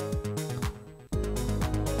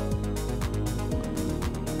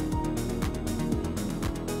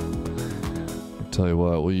 I'll tell you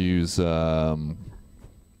what, we'll use Zebra.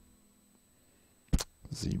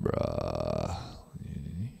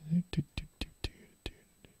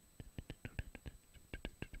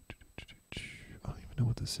 I don't even know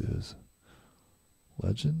what this is.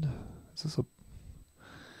 Legend? Is this a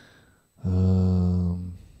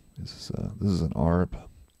this is an ARP.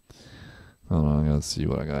 Hold on, I gotta see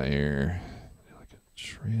what I got here. Like a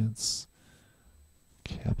trans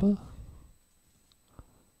kappa?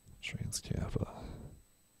 Trans kappa.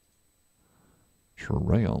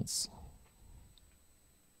 Trance.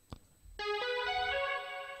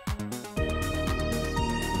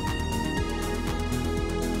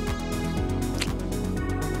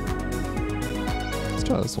 Let's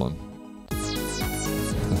try this one.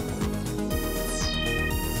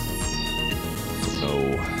 No.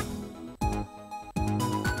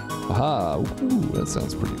 Aha! Ooh, that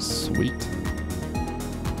sounds pretty sweet.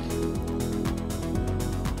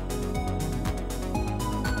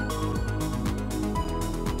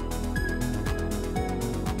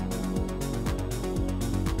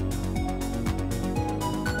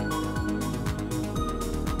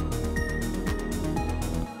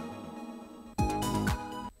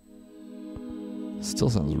 Still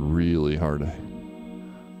sounds really hard.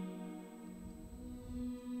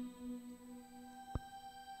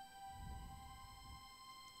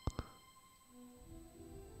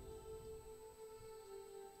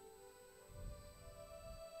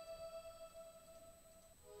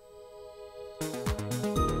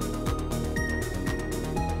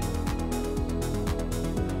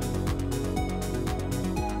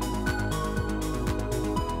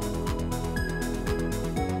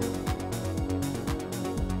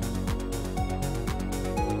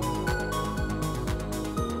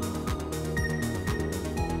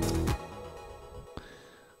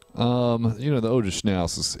 You know, the Oda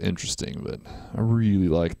Schnauz is interesting, but I really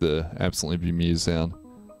like the Absolutely Bemused sound.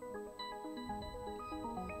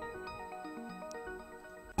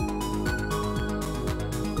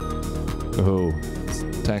 Oh, it's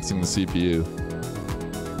taxing the CPU.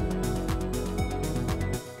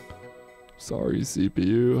 Sorry,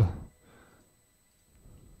 CPU.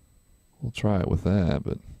 We'll try it with that,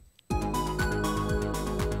 but...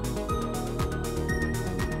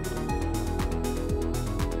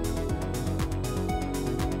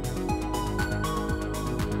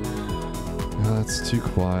 That's too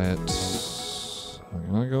quiet.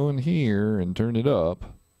 I'm gonna go in here and turn it up.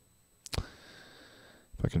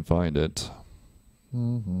 If I can find it.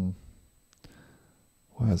 Why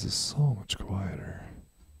is this so much quieter?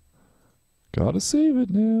 Gotta save it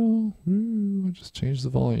now. Ooh, I just changed the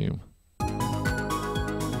volume. I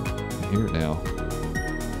hear it now.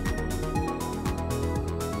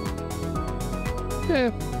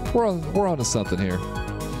 Yeah, we're on to something here.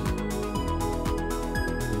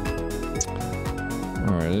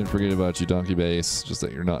 Alright, I didn't forget about you, Donkey Bass. Just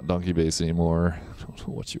that you're not Donkey Bass anymore. I don't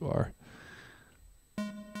know what you are.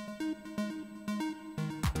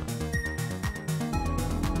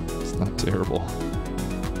 It's not terrible.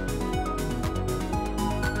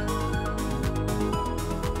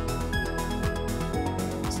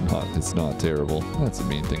 It's not terrible. That's a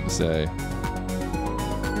mean thing to say.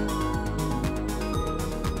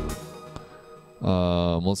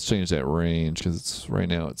 Let's change that range because it's right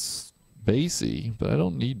now it's bassy, but I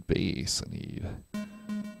don't need bass. I need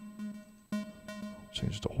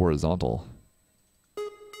change it to horizontal. There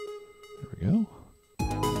we go.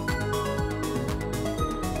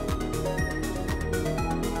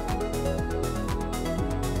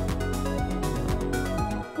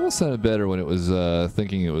 It sounded better when it was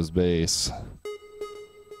thinking it was bass.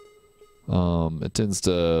 It tends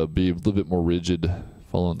to be a little bit more rigid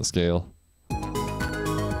following the scale.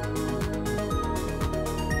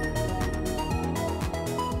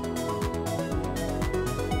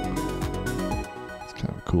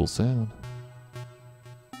 Cool sound.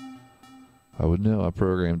 I would know. I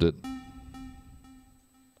programmed it.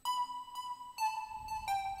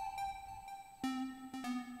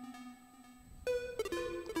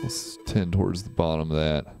 Let's tend towards the bottom of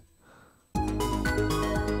that.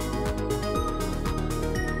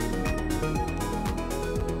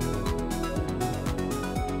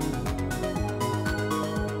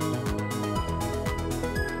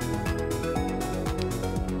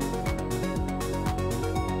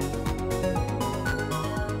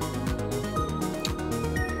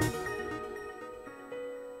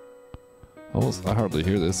 I hardly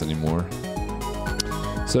hear this anymore.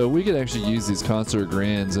 So we could actually use these concert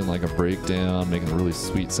grands in like a breakdown, making a really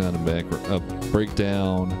sweet sounding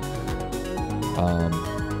breakdown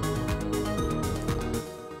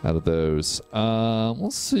out of those.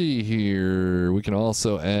 Let's see here. We can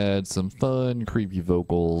also add some fun, creepy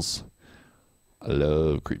vocals. I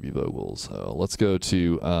love creepy vocals. So let's go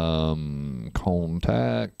to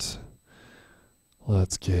Contact.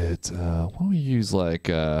 Let's get, why don't we use like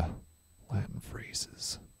Latin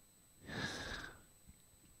phrases.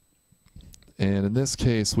 And in this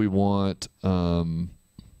case, we want, I don't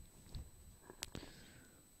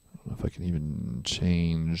know if I can even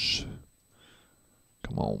change.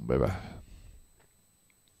 Come on, baby.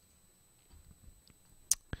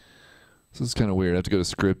 This is kind of weird. I have to go to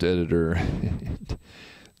script editor.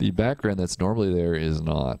 The background that's normally there is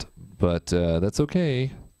not, but that's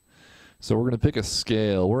okay. So we're going to pick a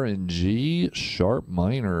scale. We're in G sharp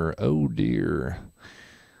minor. Oh dear.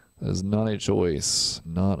 That is not a choice.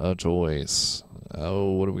 Not a choice.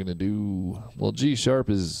 Oh, what are we going to do? Well, G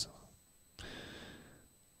sharp is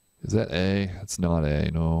that A? It's not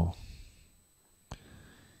A, no.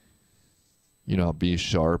 You know how B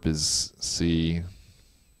sharp is C.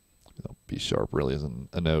 B sharp really isn't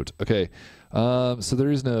a note. Okay. So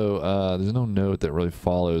there's no note that really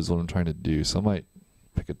follows what I'm trying to do. So I might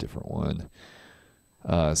pick a different one.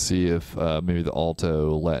 See if maybe the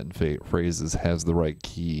alto Latin phrases has the right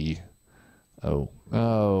key. Oh,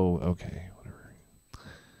 okay, whatever.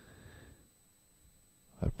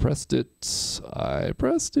 I pressed it. I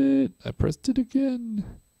pressed it again.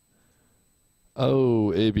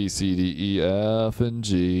 Oh, A, B, C, D, E, F, and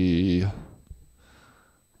G.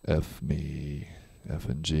 F me, F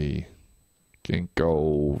and G.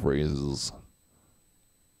 Ginkgo phrases.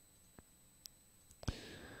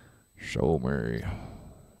 Show me.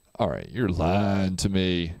 Alright, you're lying to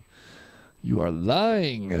me. You are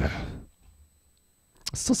lying. It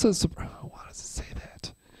still says, why does it say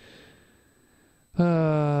that?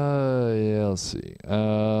 Yeah, let's see.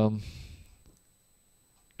 Okay,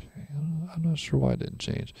 I'm not sure why it didn't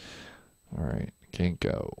change. All right,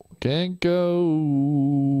 Genko.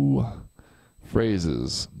 Genko.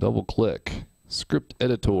 Phrases. Double click. Script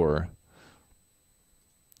editor.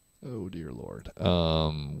 Oh dear Lord.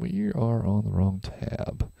 We are on the wrong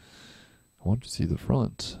tab. I want to see the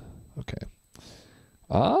front. Okay.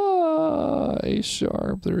 Ah, A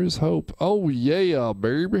sharp. There is hope. Oh yeah,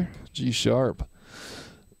 baby. G sharp.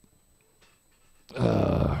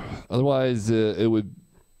 Otherwise, it would.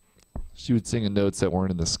 She would sing in notes that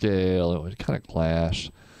weren't in the scale. It would kind of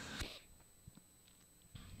clash.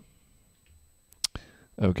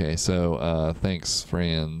 Okay, so thanks,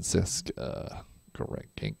 Francesca.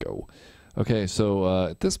 Correct, Genko. Okay, so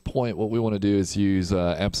at this point, what we want to do is use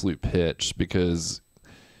absolute pitch because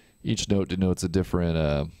each note denotes a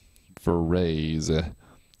different phrase,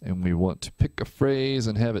 and we want to pick a phrase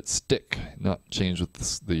and have it stick, not change with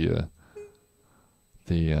this, the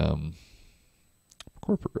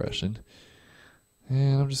chord progression.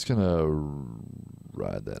 And I'm just gonna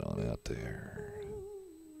ride that on out there.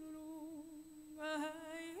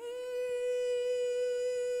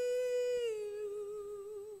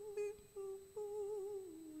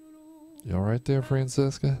 You all right there,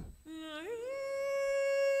 Francesca? That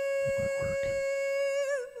might work.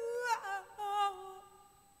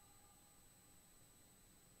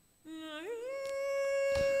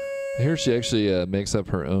 I hear she actually makes up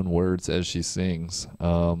her own words as she sings.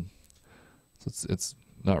 So it's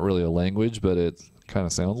not really a language, but it kind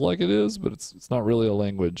of sounds like it is, but it's not really a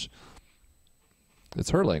language.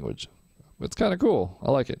 It's her language. It's kind of cool.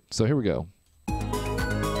 I like it. So here we go.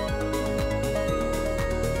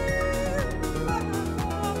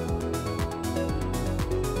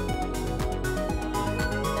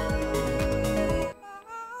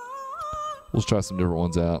 Let's try some different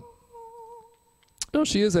ones out. No,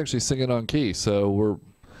 she is actually singing on key, so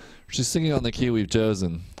she's singing on the key we've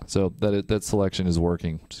chosen. So that selection is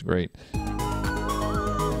working, which is great.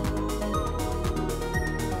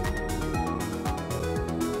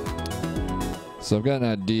 So I've got an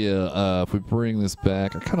idea. If we bring this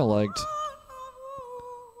back, I kind of liked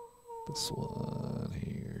this one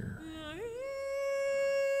here.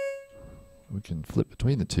 We can flip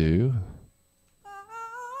between the two.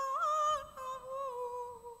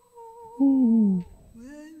 Ooh.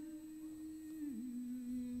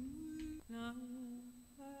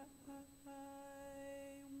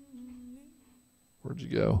 Where'd you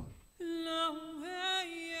go?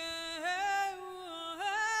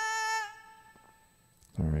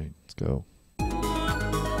 All right, let's go.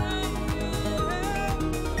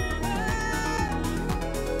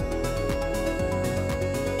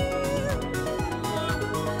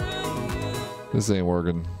 This ain't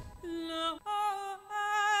working.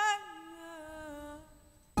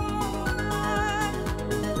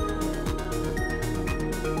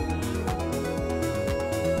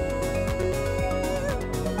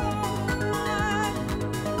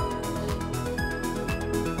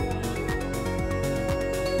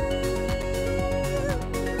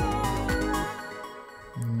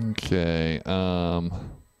 Okay, no,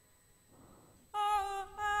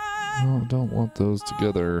 I don't want those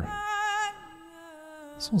together.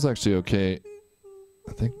 This one's actually okay,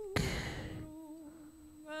 I think.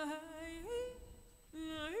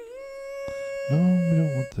 No, we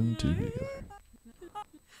don't want them to be together.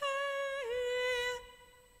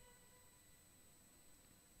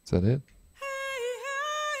 Is that it?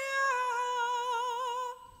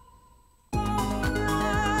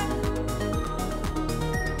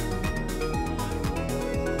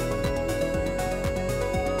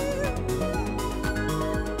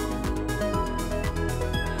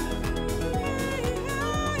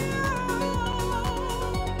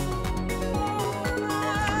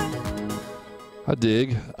 I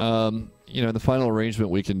dig. You know, the final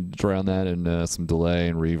arrangement, we can drown that in some delay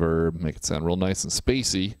and reverb, make it sound real nice and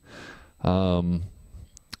spacey.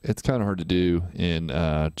 It's kind of hard to do in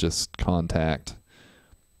just Contact.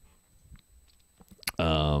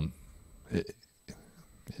 It's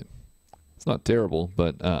not terrible,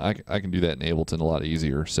 but I can do that in Ableton a lot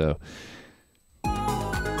easier. So.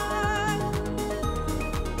 How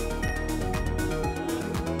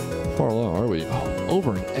far along are we? Oh,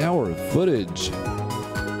 over an hour of footage.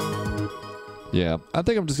 Yeah, I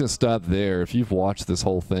think I'm just going to stop there. If you've watched this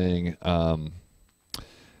whole thing,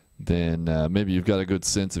 then maybe you've got a good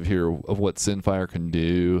sense of what Synfire can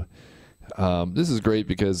do. This is great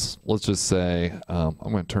because let's just say I'm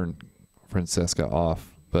going to turn Francesca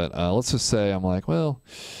off, but let's just say I'm like, well,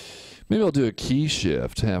 maybe I'll do a key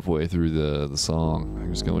shift halfway through the song. I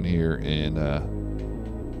can just go in here and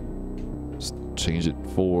just change it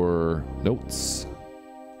for notes.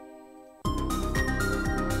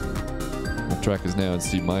 track is now in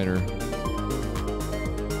C minor.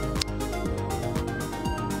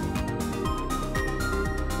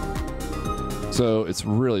 So it's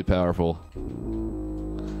really powerful.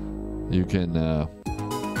 You can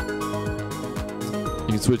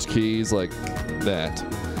switch keys like that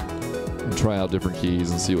and try out different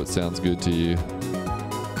keys and see what sounds good to you.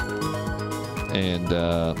 And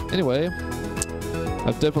anyway,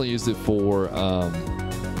 I've definitely used it for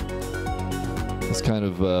this kind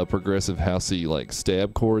of progressive housey like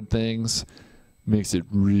stab chord things. Makes it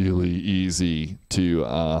really easy to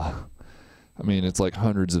I mean, it's like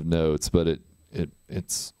hundreds of notes, but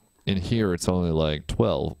it's in here it's only like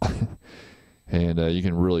 12. And you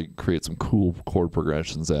can really create some cool chord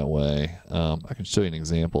progressions that way. I can show you an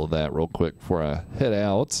example of that real quick before I head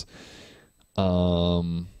out.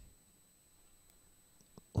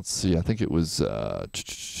 Let's see, I think it was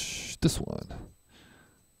this one.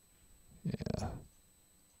 Yeah.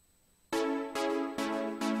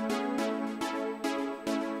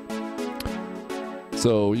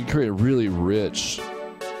 So you can create a really rich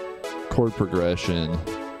chord progression.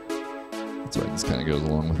 That's right, this kind of goes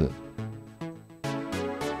along with it.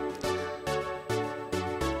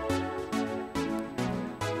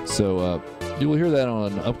 So you will hear that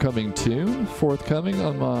on an upcoming tune, forthcoming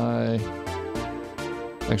on my,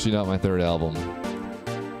 actually not my third album.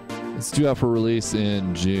 It's due out for release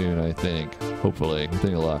in June, I think, hopefully, with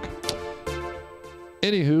any luck.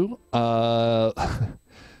 Anywho,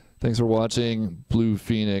 thanks for watching Blue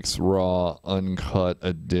Phoenix Raw Uncut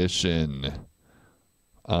Edition.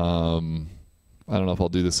 I don't know if I'll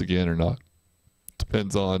do this again or not.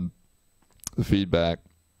 Depends on the feedback.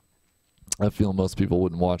 I feel most people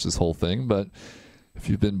wouldn't watch this whole thing, but if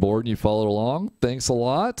you've been bored and you followed along, thanks a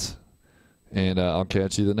lot. And I'll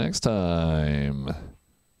catch you the next time.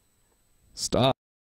 Stop.